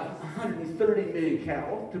to have 130 million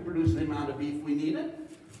cattle to produce the amount of beef we needed.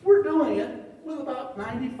 We're doing it with about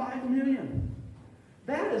 95 million.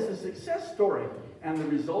 That is a success story. And the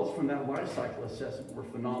results from that life cycle assessment were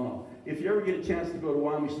phenomenal. If you ever get a chance to go to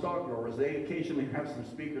Wyoming stock growers, they occasionally have some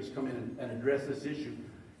speakers come in and address this issue.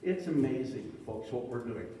 It's amazing, folks, what we're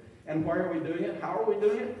doing. And why are we doing it? How are we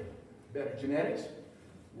doing it? Better genetics.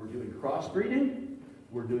 We're doing crossbreeding.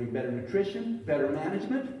 We're doing better nutrition, better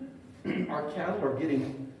management. Our cattle are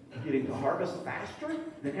getting to harvest faster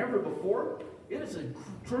than ever before. It is a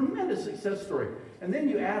tremendous success story. And then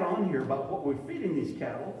you add on here about what we're feeding these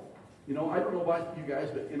cattle. You know, I don't know about you guys,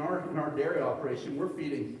 but in our dairy operation, we're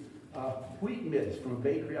feeding wheat midds from a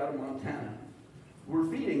bakery out of Montana. We're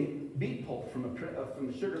feeding beet pulp from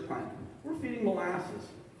the sugar plant. We're feeding molasses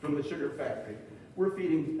from the sugar factory. We're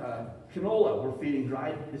feeding canola. We're feeding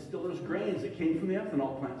dried distillers grains that came from the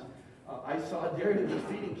ethanol plants. I saw a dairy that was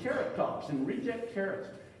feeding carrot tops and reject carrots.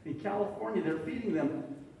 In California, they're feeding them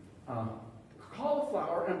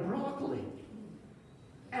cauliflower and broccoli,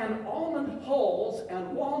 and almond hulls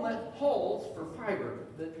and walnut hulls for fiber.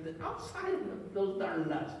 The outside of those darn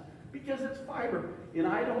nuts, because it's fiber. In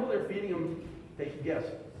Idaho, they're feeding them, take a guess,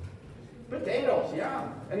 potatoes, yeah.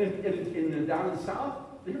 And down in the south,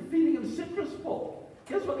 they're feeding them citrus pulp.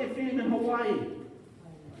 Guess what they feed them in Hawaii?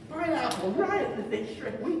 Pineapple, right? They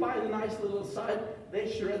shred. We buy the nice little side. They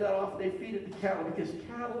shred that off. They feed it to cattle because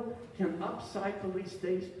cattle can upcycle these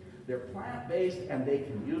things. They're plant-based and they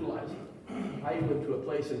can utilize it. I went to a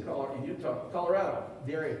place in Colorado,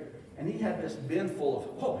 dairy, and he had this bin full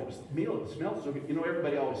of, it was meal. It smelled so good. You know,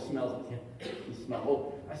 everybody always smells it. You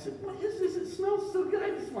smell, I said, what is this? It smells so good.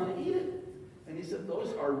 I just want to eat it. And he said,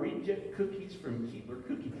 those are reject cookies from Keebler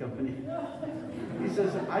Cookie Company. He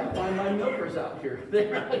says, I find my milkers out here.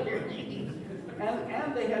 They're out here eating.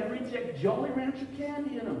 And they have reject Jolly Rancher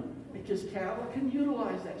candy in them because cattle can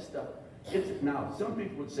utilize that stuff. Now, some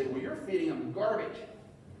people would say, well, you're feeding them garbage.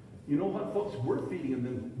 You know what, folks? We're feeding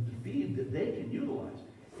them the feed that they can utilize.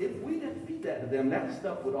 If we didn't feed that to them, that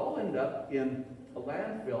stuff would all end up in a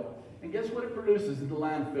landfill. And guess what it produces in the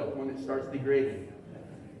landfill when it starts degrading?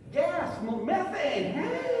 Gas, methane,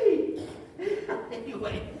 hey!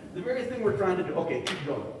 Anyway, the very thing we're trying to do. Okay, keep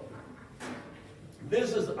going.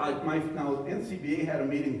 This is, now NCBA had a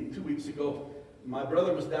meeting 2 weeks ago. My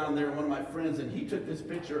brother was down there, one of my friends, and he took this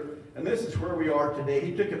picture, and this is where we are today.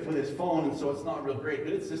 He took it with his phone, and so it's not real great,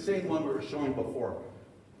 but it's the same one we were showing before.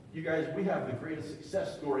 You guys, we have the greatest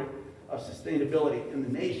success story of sustainability in the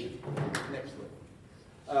nation. Next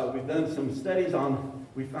one. We've done some studies on,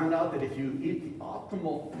 we found out that if you eat the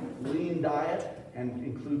optimal lean diet and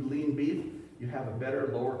include lean beef, you have a better,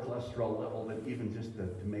 lower cholesterol level than even just the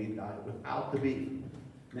main diet without the beef.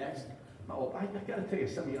 Next. Oh, I got to tell you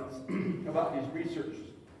something else about these research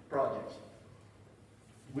projects.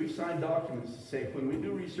 We've signed documents to say when we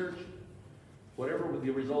do research, whatever the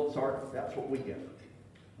results are, that's what we get.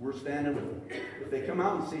 We're standing with them. If they come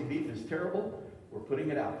out and say beef is terrible, we're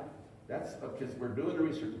putting it out. That's because we're doing the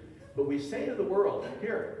research. But we say to the world,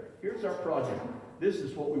 here's our project. This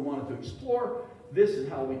is what we wanted to explore. This is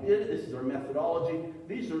how we did it. This is our methodology.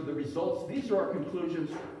 These are the results. These are our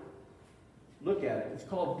conclusions. Look at it. It's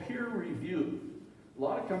called peer review. A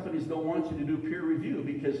lot of companies don't want you to do peer review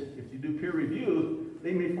because if you do peer review,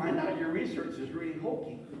 they may find out your research is really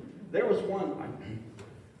hokey. There was one,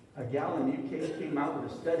 a gal in the UK came out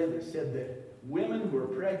with a study that said that women who are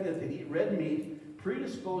pregnant that eat red meat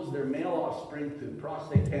predispose their male offspring to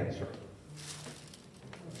prostate cancer.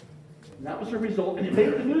 And that was her result, and it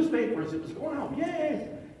made the newspapers. It was going out, yay!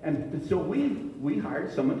 And so we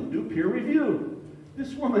hired someone to do peer review.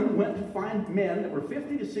 This woman went to find men that were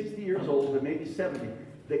 50 to 60 years old, and maybe 70,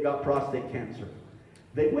 that got prostate cancer.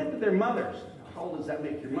 They went to their mothers. How old does that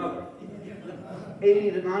make your mother?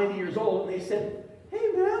 80 to 90 years old, and they said, hey,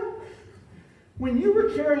 ma'am, when you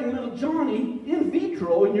were carrying little Johnny in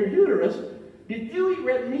vitro in your uterus, did you eat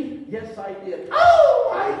red meat? Yes, I did.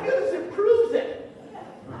 Oh, my goodness, it proves it.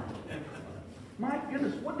 My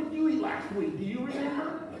goodness, what did you eat last week? Do you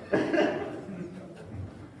remember?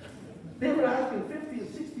 They were asking 50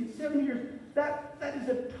 and 60 and 70 years. That is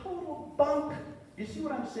a total bunk. You see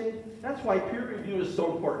what I'm saying? That's why peer review is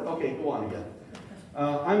so important. Okay, go on again.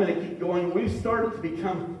 I'm going to keep going. We've started to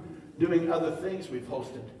become doing other things. We've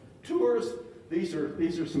hosted tours. These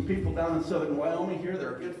are some people down in southern Wyoming here.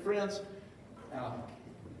 They're good friends.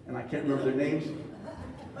 And I can't remember their names.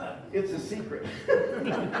 It's a secret.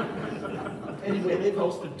 Anyway, they've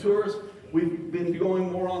hosted tours. We've been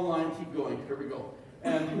going more online. Keep going. Here we go.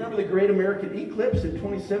 And remember the Great American Eclipse in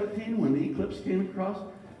 2017 when the eclipse came across?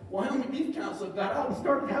 Wyoming Beef Council got out and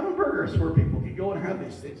started having burgers where people could go and have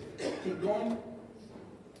these things. Keep going.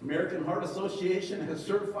 American Heart Association has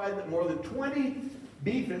certified that more than 20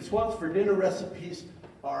 beef and swats for dinner recipes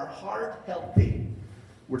are heart healthy.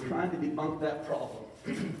 We're trying to debunk that problem.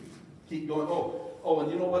 Keep going. Oh,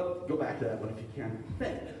 and you know what? Go back to that one if you can.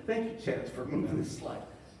 Thank you, Chance, for moving this slide.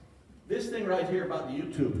 This thing right here about the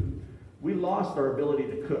YouTube. We lost our ability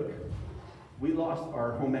to cook. We lost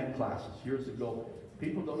our home ec classes years ago.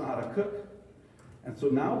 People don't know how to cook. And so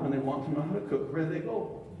now when they want to know how to cook, where do they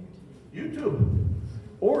go? YouTube.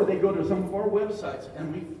 Or they go to some of our websites,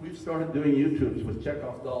 and we've started doing YouTubes with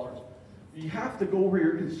checkoff dollars. You have to go where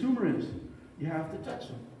your consumer is. You have to touch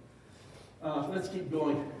them. Let's keep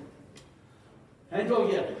going. And go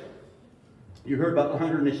again. You heard about the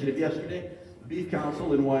Hunger Initiative yesterday. The Beef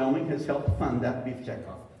Council in Wyoming has helped fund that beef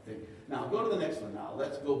checkoff thing. Now go to the next one now.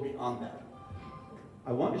 Let's go beyond that.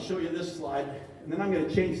 I want to show you this slide, and then I'm going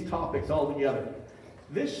to change topics altogether.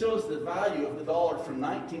 This shows the value of the dollar from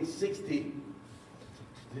 1960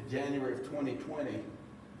 to January of 2020.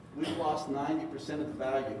 We've lost 90% of the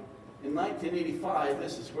value. In 1985,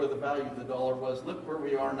 this is where the value of the dollar was. Look where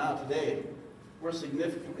we are now today. We're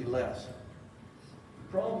significantly less.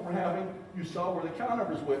 The problem we're having, you saw where the cow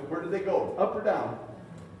numbers went. Where did they go? Up or down?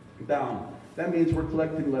 Down. That means we're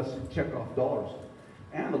collecting less checkoff dollars.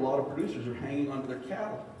 And a lot of producers are hanging onto their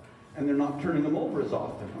cattle, and they're not turning them over as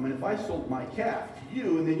often. I mean, if I sold my calf to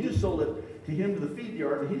you, and then you sold it to him to the feed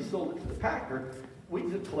yard, and he sold it to the packer, we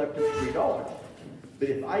just collected $3. But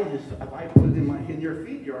if I put it in your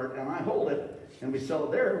feed yard and I hold it and we sell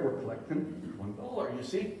it there, we're collecting $1. You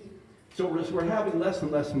see, so we're having less and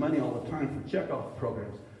less money all the time for checkoff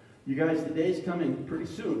programs. You guys, the day's coming pretty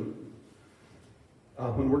soon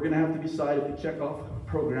when we're going to have to decide if the checkoff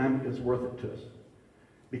program is worth it to us.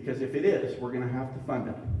 Because if it is, we're going to have to fund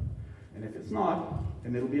it. And if it's not,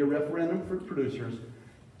 and it'll be a referendum for producers,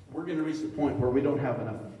 we're going to reach the point where we don't have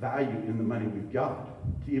enough value in the money we've got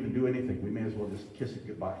to even do anything. We may as well just kiss it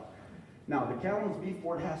goodbye. Now, the Cattleman's Beef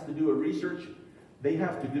Board has to do a research. They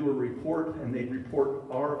have to do a report, and they report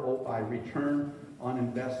ROI, return on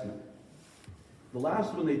investment. The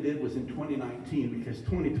last one they did was in 2019, because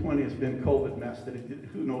 2020 has been COVID mess.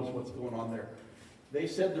 Who knows what's going on there. They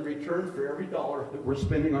said the return for every dollar that we're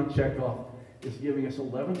spending on checkoff is giving us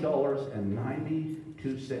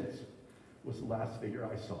 $11.92. Was the last figure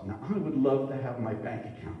I saw. Now, I would love to have my bank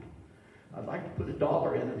account. I'd like to put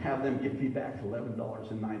 $1 in and have them give me back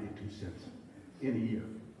 $11.92 in a year.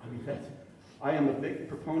 I mean, I am a big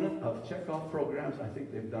proponent of checkoff programs. I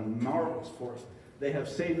think they've done marvelous for us. They have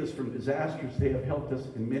saved us from disasters. They have helped us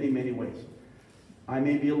in many, many ways. I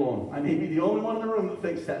may be alone. I may be the only one in the room that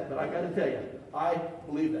thinks that, but I got to tell you, I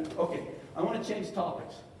believe that. Okay, I want to change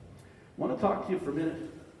topics. I want to talk to you for a minute.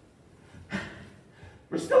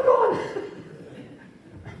 We're still going.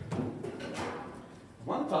 I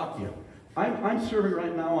want to talk to you. I'm serving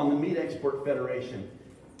right now on the Meat Export Federation.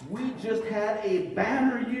 We just had a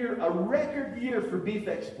banner year, a record year for beef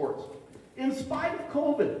exports. In spite of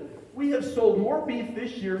COVID, we have sold more beef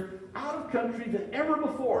this year out of country than ever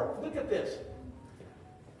before. Look at this.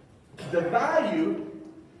 The value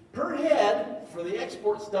per head for the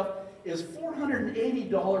export stuff is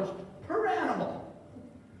 $480 per animal.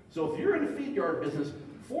 So if you're in a feed yard business,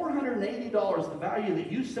 $480, the value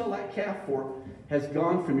that you sell that calf for, has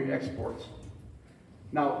gone from your exports.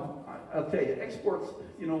 Now, I'll tell you, exports,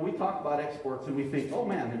 you know, we talk about exports and we think, oh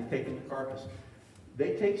man, they're taking the carcass.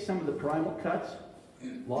 They take some of the primal cuts, a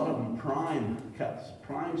lot of them prime cuts,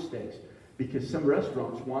 prime steaks, because some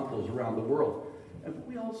restaurants want those around the world. And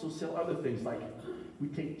we also sell other things, like we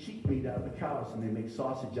take cheek meat out of the cows and they make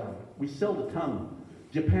sausage out of it. We sell the tongue.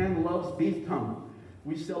 Japan loves beef tongue.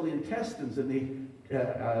 We sell the intestines and the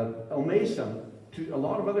omesum to a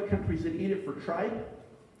lot of other countries that eat it for tripe.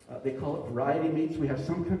 They call it variety meats. We have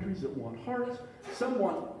some countries that want hearts, some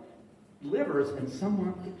want livers, and some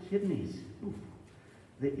want the kidneys. Ooh.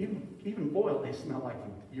 They even boiled, they smell like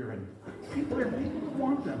urine. People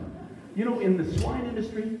want them. You know, in the swine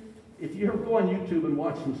industry, if you ever go on YouTube and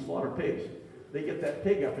watch them slaughter pigs, they get that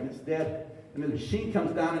pig up and it's dead, and the machine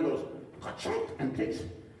comes down and goes, and takes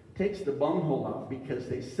the bunghole out, because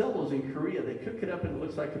they sell those in Korea. They cook it up and it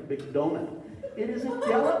looks like a big donut. It is a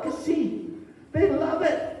delicacy. They love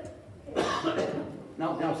it.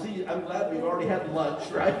 Now see, I'm glad we've already had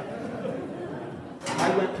lunch, right?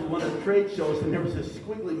 I went to one of the trade shows and there was this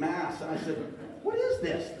squiggly mass, and I said, what is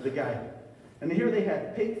this, to the guy? And here they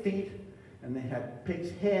had pig feet, and they had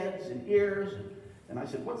pig's heads and ears, and I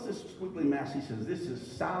said, what's this squiggly mass? He says, this is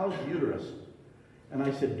sow's uterus. And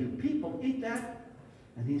I said, do people eat that?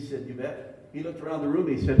 And he said, you bet. He looked around the room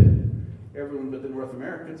and he said, everyone but the North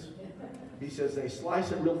Americans. He says they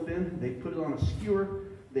slice it real thin, they put it on a skewer,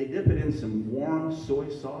 they dip it in some warm soy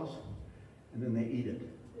sauce, and then they eat it.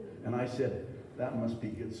 And I said, that must be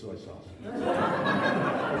good soy sauce.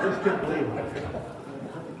 I just couldn't believe it.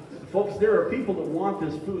 Folks, there are people that want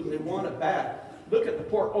this food, and they want it bad. Look at the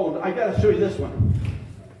pork. Oh, I got to show you this one.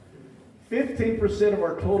 15% of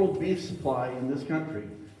our total beef supply in this country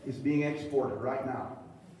is being exported right now.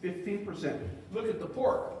 15%. Look at the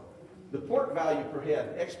pork. The pork value per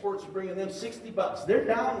head, exports are bringing them $60. They're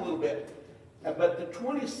down a little bit. But the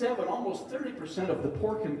 27, almost 30% of the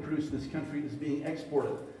pork produced in this country is being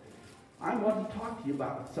exported. I want to talk to you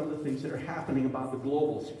about some of the things that are happening about the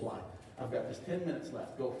global supply. I've got just 10 minutes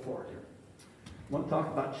left. Go for it here. I want to talk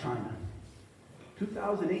about China.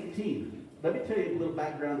 2018. Let me tell you a little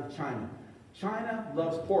background of China. China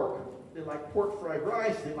loves pork. They like pork fried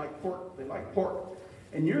rice. They like pork. They like pork.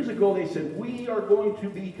 And years ago they said, we are going to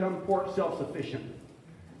become pork self-sufficient.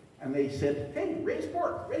 And they said, hey, raise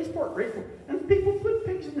pork, raise pork, raise pork. And people put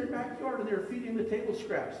pigs in their backyard and they're feeding the table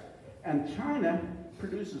scraps. And China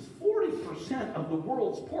produces 40% of the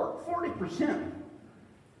world's pork, 40%.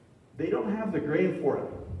 They don't have the grain for it.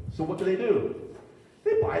 So what do?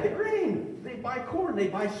 They buy the grain. They buy corn, they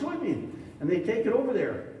buy soybean, and they take it over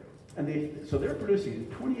there. And so they're producing. In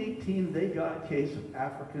 2018, they got a case of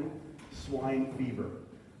African swine fever.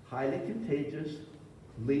 Highly contagious,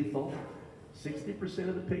 lethal. 60%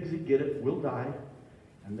 of the pigs that get it will die,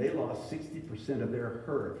 and they lost 60% of their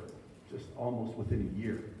herd just almost within a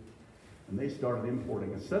year. And they started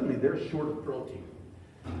importing, and suddenly they're short of protein.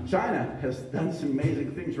 China has done some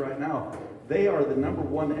amazing things right now. They are the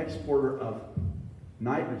 #1 exporter of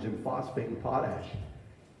nitrogen, phosphate, and potash,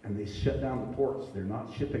 and they shut down the ports. They're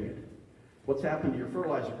not shipping it. What's happened to your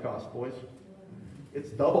fertilizer costs, boys? It's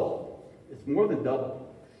double. It's more than double.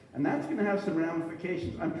 And that's going to have some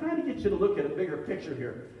ramifications. I'm trying to get you to look at a bigger picture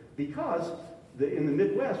here, because in the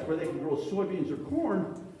Midwest, where they can grow soybeans or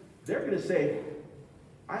corn, they're going to say,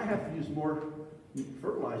 I have to use more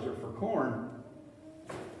fertilizer for corn,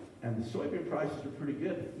 and the soybean prices are pretty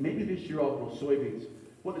good. Maybe this year I'll grow soybeans.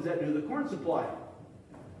 What does that do to the corn supply?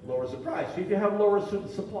 Lowers the price. So if you have lower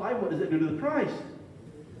supply, what does it do to the price?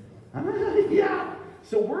 Yeah.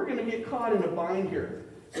 So we're going to get caught in a bind here.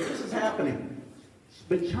 So this is happening.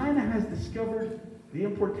 But China has discovered the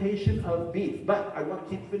importation of beef. But I want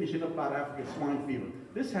to keep finishing up about African swine fever.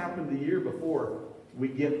 This happened the year before we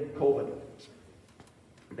get COVID.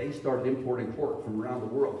 They started importing pork from around the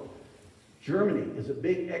world. Germany is a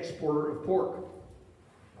big exporter of pork.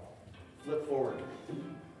 Flip forward.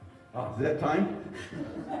 Oh, is that time?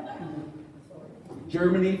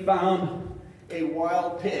 Germany found a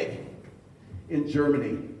wild pig in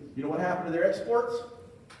Germany. You know what happened to their exports?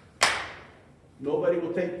 Nobody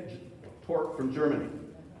will take pork from Germany.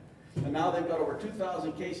 And now they've got over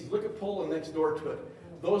 2,000 cases. Look at Poland next door to it.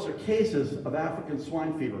 Those are cases of African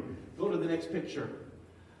swine fever. Go to the next picture.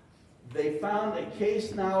 They found a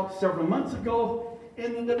case now several months ago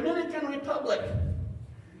in the Dominican Republic.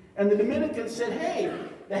 And the Dominicans said, hey,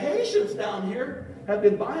 the Haitians down here have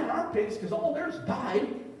been buying our pigs because all theirs died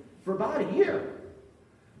for about a year.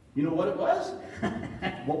 You know what it was?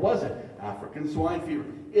 What was it? African swine fever.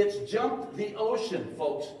 It's jumped the ocean,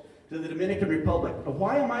 folks, to the Dominican Republic. Now,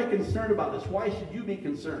 why am I concerned about this? Why should you be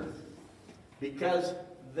concerned? Because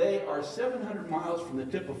they are 700 miles from the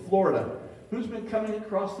tip of Florida. Who's been coming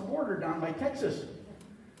across the border down by Texas?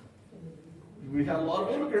 We've had a lot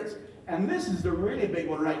of immigrants. And this is the really big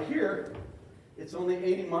one right here. It's only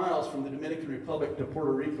 80 miles from the Dominican Republic to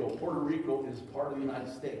Puerto Rico. Puerto Rico is part of the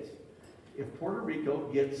United States. If Puerto Rico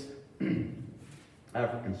gets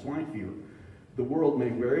African swine fever, the world may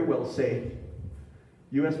very well say,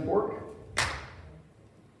 U.S. pork,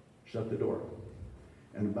 shut the door.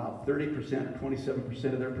 And about 30% or 27%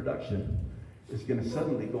 of their production is going to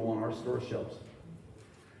suddenly go on our store shelves.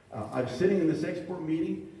 I'm sitting in this export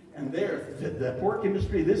meeting, and the pork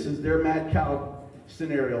industry, this is their mad cow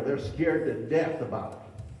scenario. They're scared to death about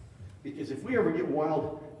it. Because if we ever get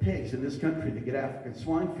wild pigs in this country to get African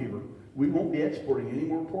swine fever, we won't be exporting any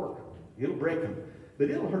more pork. It'll break them. But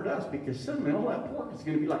it'll hurt us, because suddenly all that pork is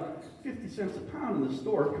going to be like 50 cents a pound in the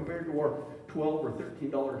store compared to our $12 or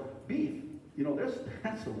 $13 beef. You know,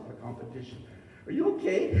 that's a lot of competition. Are you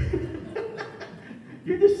okay?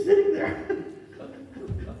 You're just sitting there.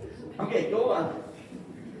 Okay, go on.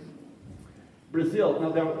 Brazil.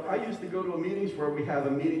 Now, I used to go to meetings where we have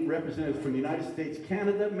a meeting representatives from the United States,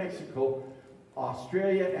 Canada, Mexico,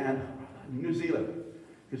 Australia, and New Zealand,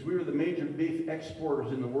 because we were the major beef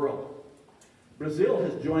exporters in the world. Brazil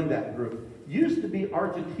has joined that group. Used to be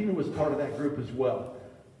Argentina was part of that group as well.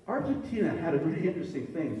 Argentina had a really interesting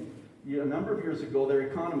thing. A number of years ago, their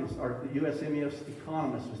economist, or the USMEF's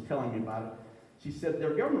economist was telling me about it. She said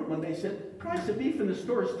their government, when they said, price of beef in the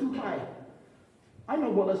store is too high. I know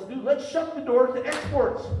what let's do. Let's shut the door to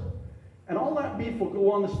exports. And all that beef will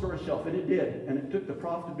go on the store shelf. And it did. And it took the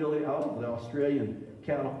profitability out of the Australian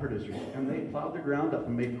cattle producers. And they plowed the ground up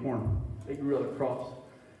and made corn. They grew other crops.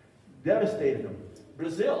 Devastated them.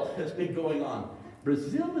 Brazil has been going on.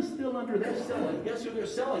 Brazil is still under their selling. Guess who they're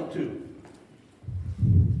selling to?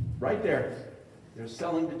 right there. They're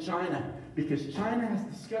selling to China because China has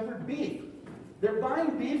discovered beef. They're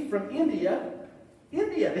buying beef from India.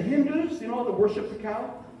 India, the Hindus, you know, that worship the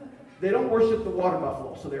cow, they don't worship the water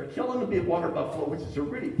buffalo. So they're killing the water buffalo, which is a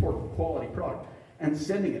really poor quality product, and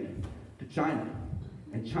sending it to China.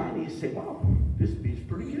 And Chinese say, wow, this beef's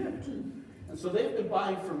pretty good. And so they've been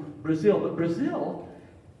buying from Brazil, but Brazil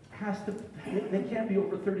has to, they can't be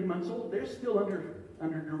over 30 months old. They're still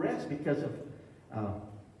under duress because of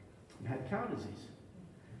mad cow disease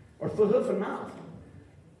or hoof and mouth.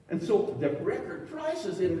 And so the record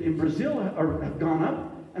prices in Brazil have gone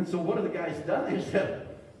up. And so what have the guys done? They said,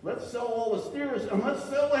 let's sell all the steers and let's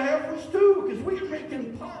sell the heifers too, because we're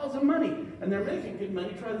making piles of money. And they're making good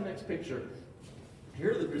money. Try the next picture.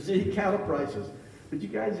 Here are the Brazilian cattle prices. But you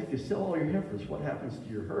guys, if you sell all your heifers, what happens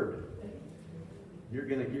to your herd? You're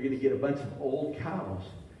gonna get a bunch of old cows,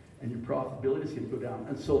 and your profitability is going to go down.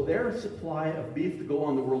 And so their supply of beef to go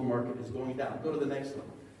on the world market is going down. Go to the next one.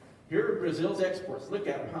 Here are Brazil's exports. Look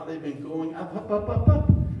at them, how they've been going up, up, up, up,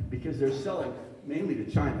 up, because they're selling mainly to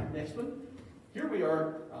China. Next one. Here we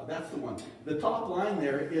are. That's the one. The top line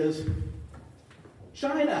there is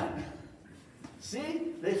China.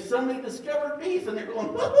 See? They've suddenly discovered beef, and they're going,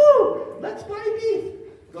 woohoo! Let's buy beef.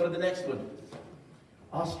 Go to the next one.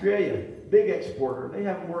 Australia, big exporter. They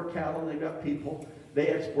have more cattle. They've got people. They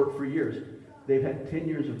export for years. They've had 10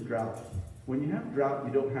 years of drought. When you have drought,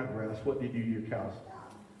 you don't have grass. What do you do to your cows?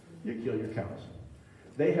 You kill your cows.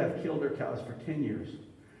 They have killed their cows for 10 years.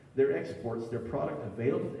 Their exports, their product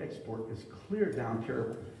available to export is clear down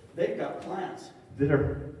terrible. They've got plants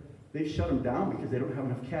that they've shut them down because they don't have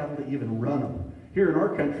enough cattle to even run them. Here in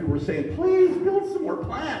our country, we're saying, please build some more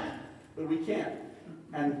plant, but we can't.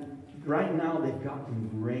 And right now, they've gotten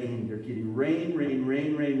rain. They're getting rain, rain,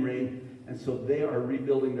 rain, rain, rain, and so they are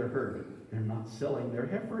rebuilding their herd. They're not selling their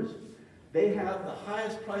heifers. They have the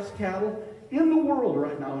highest priced cattle in the world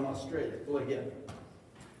right now in Australia. Go again.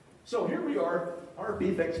 So here we are. Our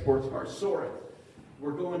beef exports are soaring.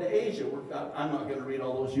 We're going to Asia. I'm not going to read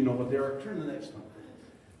all those. You know what they are. Turn to the next one.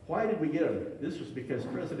 Why did we get them? This was because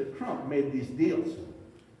President Trump made these deals.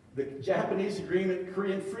 The Japanese agreement,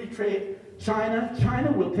 Korean free trade,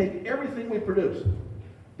 China will take everything we produce.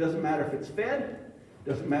 Doesn't matter if it's fed.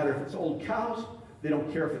 Doesn't matter if it's old cows. They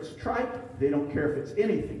don't care if it's tripe. They don't care if it's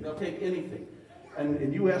anything. They'll take anything. And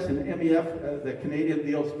in U.S. and MEF, the Canadian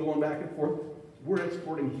deals going back and forth, we're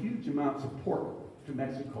exporting huge amounts of pork to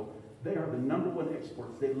Mexico. They are the #1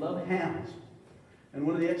 exports. They love hams. And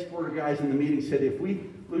one of the exporter guys in the meeting said, if we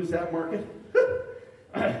lose that market,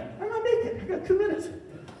 I might make it. I got 2 minutes.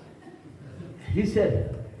 He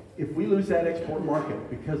said, if we lose that export market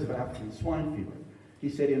because of African swine fever, he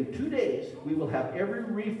said, in 2 days, we will have every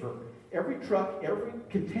reefer, every truck, every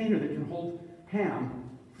container that can hold ham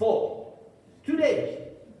full. 2 days.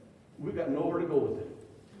 We've got nowhere to go with it.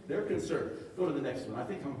 They're concerned. Go to the next one. I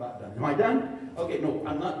think I'm about done. Am I done? Okay, no,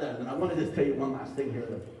 I'm not done. And I want to just tell you one last thing here.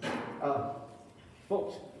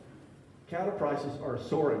 Folks, cattle prices are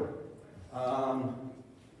soaring.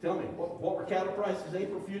 Tell me, what were cattle prices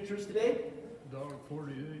April futures today?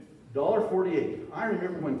 $1.48. $1.48. I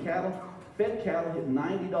remember when fed cattle hit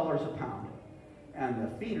 $90 a pound, and the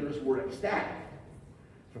feeders were ecstatic.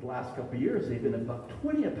 For the last couple of years, they've been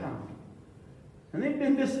 $1.20 a pound. And they've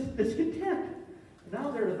been discontent. Now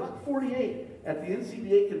they're at $1.48. At the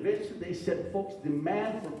NCBA convention, they said, folks,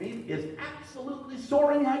 demand for beef is absolutely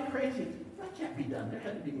soaring like crazy. That can't be done. There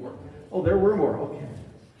had to be more. Oh, there were more. Okay.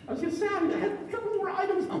 I was going to say, I had a couple more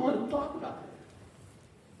items I wanted to talk about.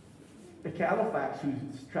 The Cattle Facts, who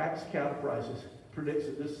tracks cattle prices, predicts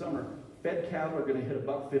that this summer, fed cattle are going to hit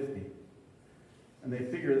 $1.50. And they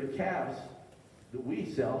figure that calves that we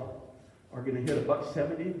sell are going to hit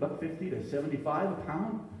 $1.70, $1.50 to $1.75 a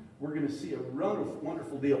pound. We're going to see a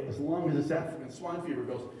wonderful deal as long as this African swine fever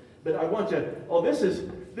goes. But I want you,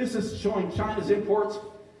 this is showing China's imports.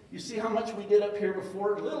 You see how much we did up here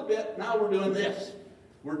before? A little bit. Now we're doing this.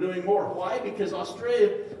 We're doing more. Why? Because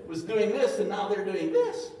Australia was doing this, and now they're doing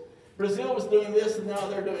this. Brazil was doing this, and now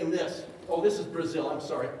they're doing this. Oh, this is Brazil. I'm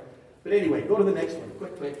sorry. But anyway, go to the next one.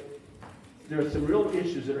 Quick. There are some real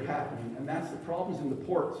issues that are happening, and that's the problems in the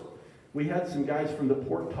ports. We had some guys from the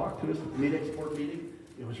port talk to us at the meat export meeting.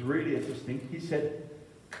 It was really interesting. He said,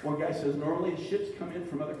 one guy says, normally ships come in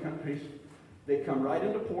from other countries. They come right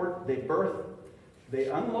into port. They berth. They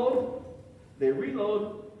unload. They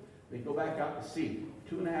reload. They go back out to sea.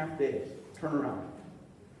 2.5 days. Turn around.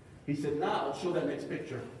 He said, now, I'll show that next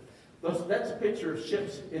picture. That's a picture of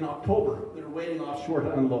ships in October that are waiting offshore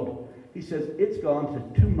to unload. He says, it's gone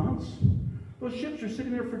to 2 months. Those ships are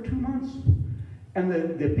sitting there for 2 months. And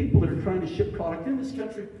the people that are trying to ship product in this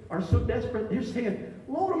country are so desperate, they're saying,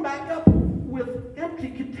 load them back up with empty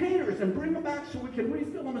containers and bring them back so we can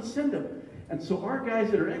refill them and send them. And so our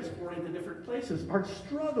guys that are exporting to different places are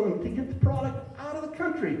struggling to get the product out of the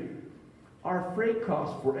country. Our freight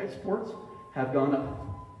costs for exports have gone up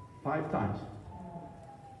 5 times.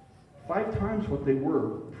 5 times what they were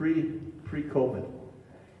pre-COVID.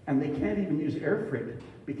 And they can't even use air freight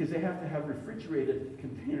because they have to have refrigerated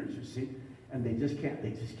containers, you see, and they just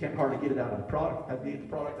can't hardly get it out of the product, get the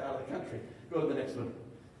product out of the country. Go to the next one.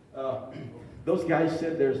 Those guys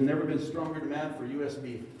said there's never been stronger demand for U.S.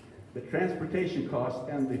 beef. The transportation costs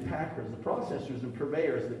and the packers, the processors and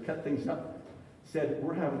purveyors that cut things up said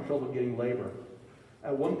we're having trouble getting labor.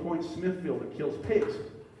 At one point, Smithfield, that kills pigs,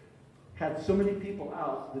 had so many people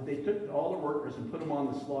out that they took all the workers and put them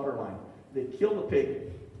on the slaughter line. They'd kill the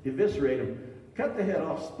pig, eviscerate them, cut the head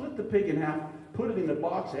off, split the pig in half, put it in a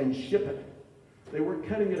box, and ship it. They weren't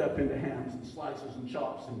cutting it up into hams and slices and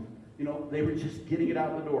chops, and they were just getting it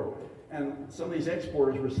out the door. And some of these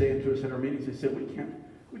exporters were saying to us at our meetings, they said, we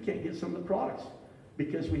can't get some of the products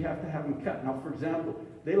because we have to have them cut. Now, for example,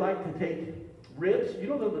 they like to take ribs,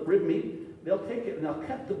 the rib meat, they'll take it and they'll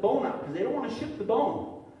cut the bone out because they don't want to ship the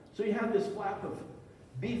bone. So you have this flap of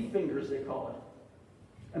beef fingers, they call it.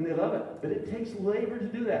 And they love it, but it takes labor to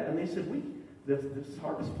do that. And they said, this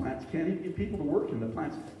harvest plants can't even get people to work in the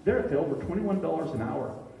plants. They're at over $21 an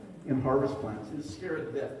hour in harvest plants. It's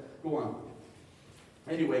scared to death. Go on.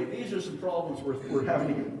 Anyway, these are some problems we're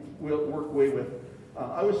having to work away with.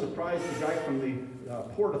 I was surprised the guy from the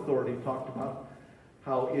Port Authority talked about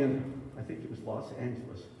how I think it was Los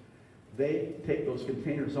Angeles, they take those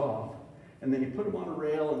containers off and then you put them on a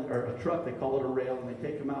rail or a truck, they call it a rail, and they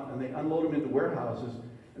take them out and they unload them into warehouses,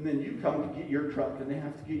 and then you come to get your truck and they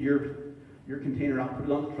have to get your container out, put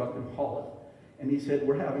it on the truck and haul it. And he said,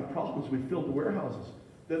 we're having problems. We filled the warehouses.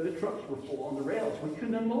 The trucks were full on the rails. We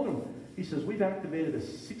couldn't unload them. He says, we've activated a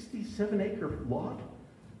 67-acre lot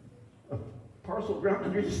of parcel of ground,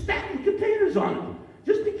 and they're just stacking containers on it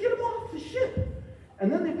just to get them off the ship.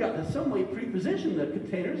 And then they've got to some way pre-position the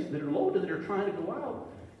containers that are loaded that are trying to go out.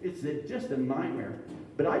 It's just a nightmare.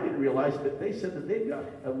 But I didn't realize that they said that they've got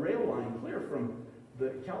a rail line clear from the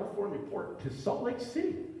California port to Salt Lake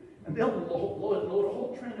City. And they'll load a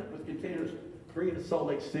whole train up with containers, bring it to Salt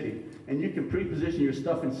Lake City. And you can pre-position your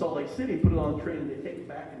stuff in Salt Lake City, put it on the train, and they take it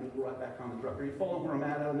back and go right back on the truck. Are you following where I'm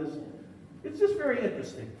at on this? It's just very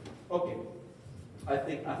interesting. Okay, I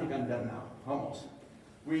think I'm done now, almost.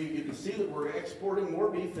 You can see that we're exporting more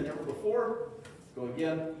beef than ever before. Go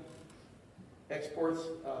again. Exports,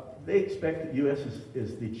 they expect that U.S.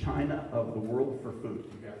 is the China of the world for food,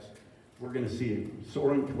 you guys. We're going to see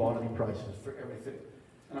soaring commodity prices for everything.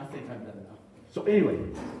 And I think I'm done now. So anyway,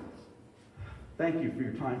 thank you for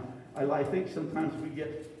your time. I think sometimes we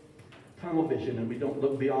get tunnel vision and we don't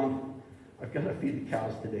look beyond. I've got to feed the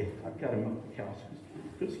cows today. I've got to milk the cows.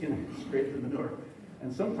 Who's going to scrape the manure?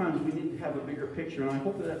 And sometimes we need to have a bigger picture, and I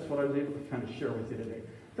hope that's what I was able to kind of share with you today.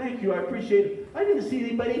 Thank you, I appreciate it. I didn't see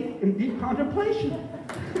anybody in deep contemplation.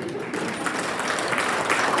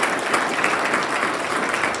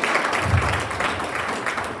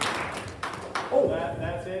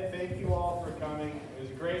 That's it. Thank you all for coming. It was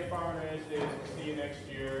a great Farm and Ranch Days. We'll see you next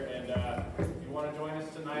year. And if you want to join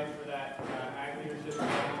us tonight for that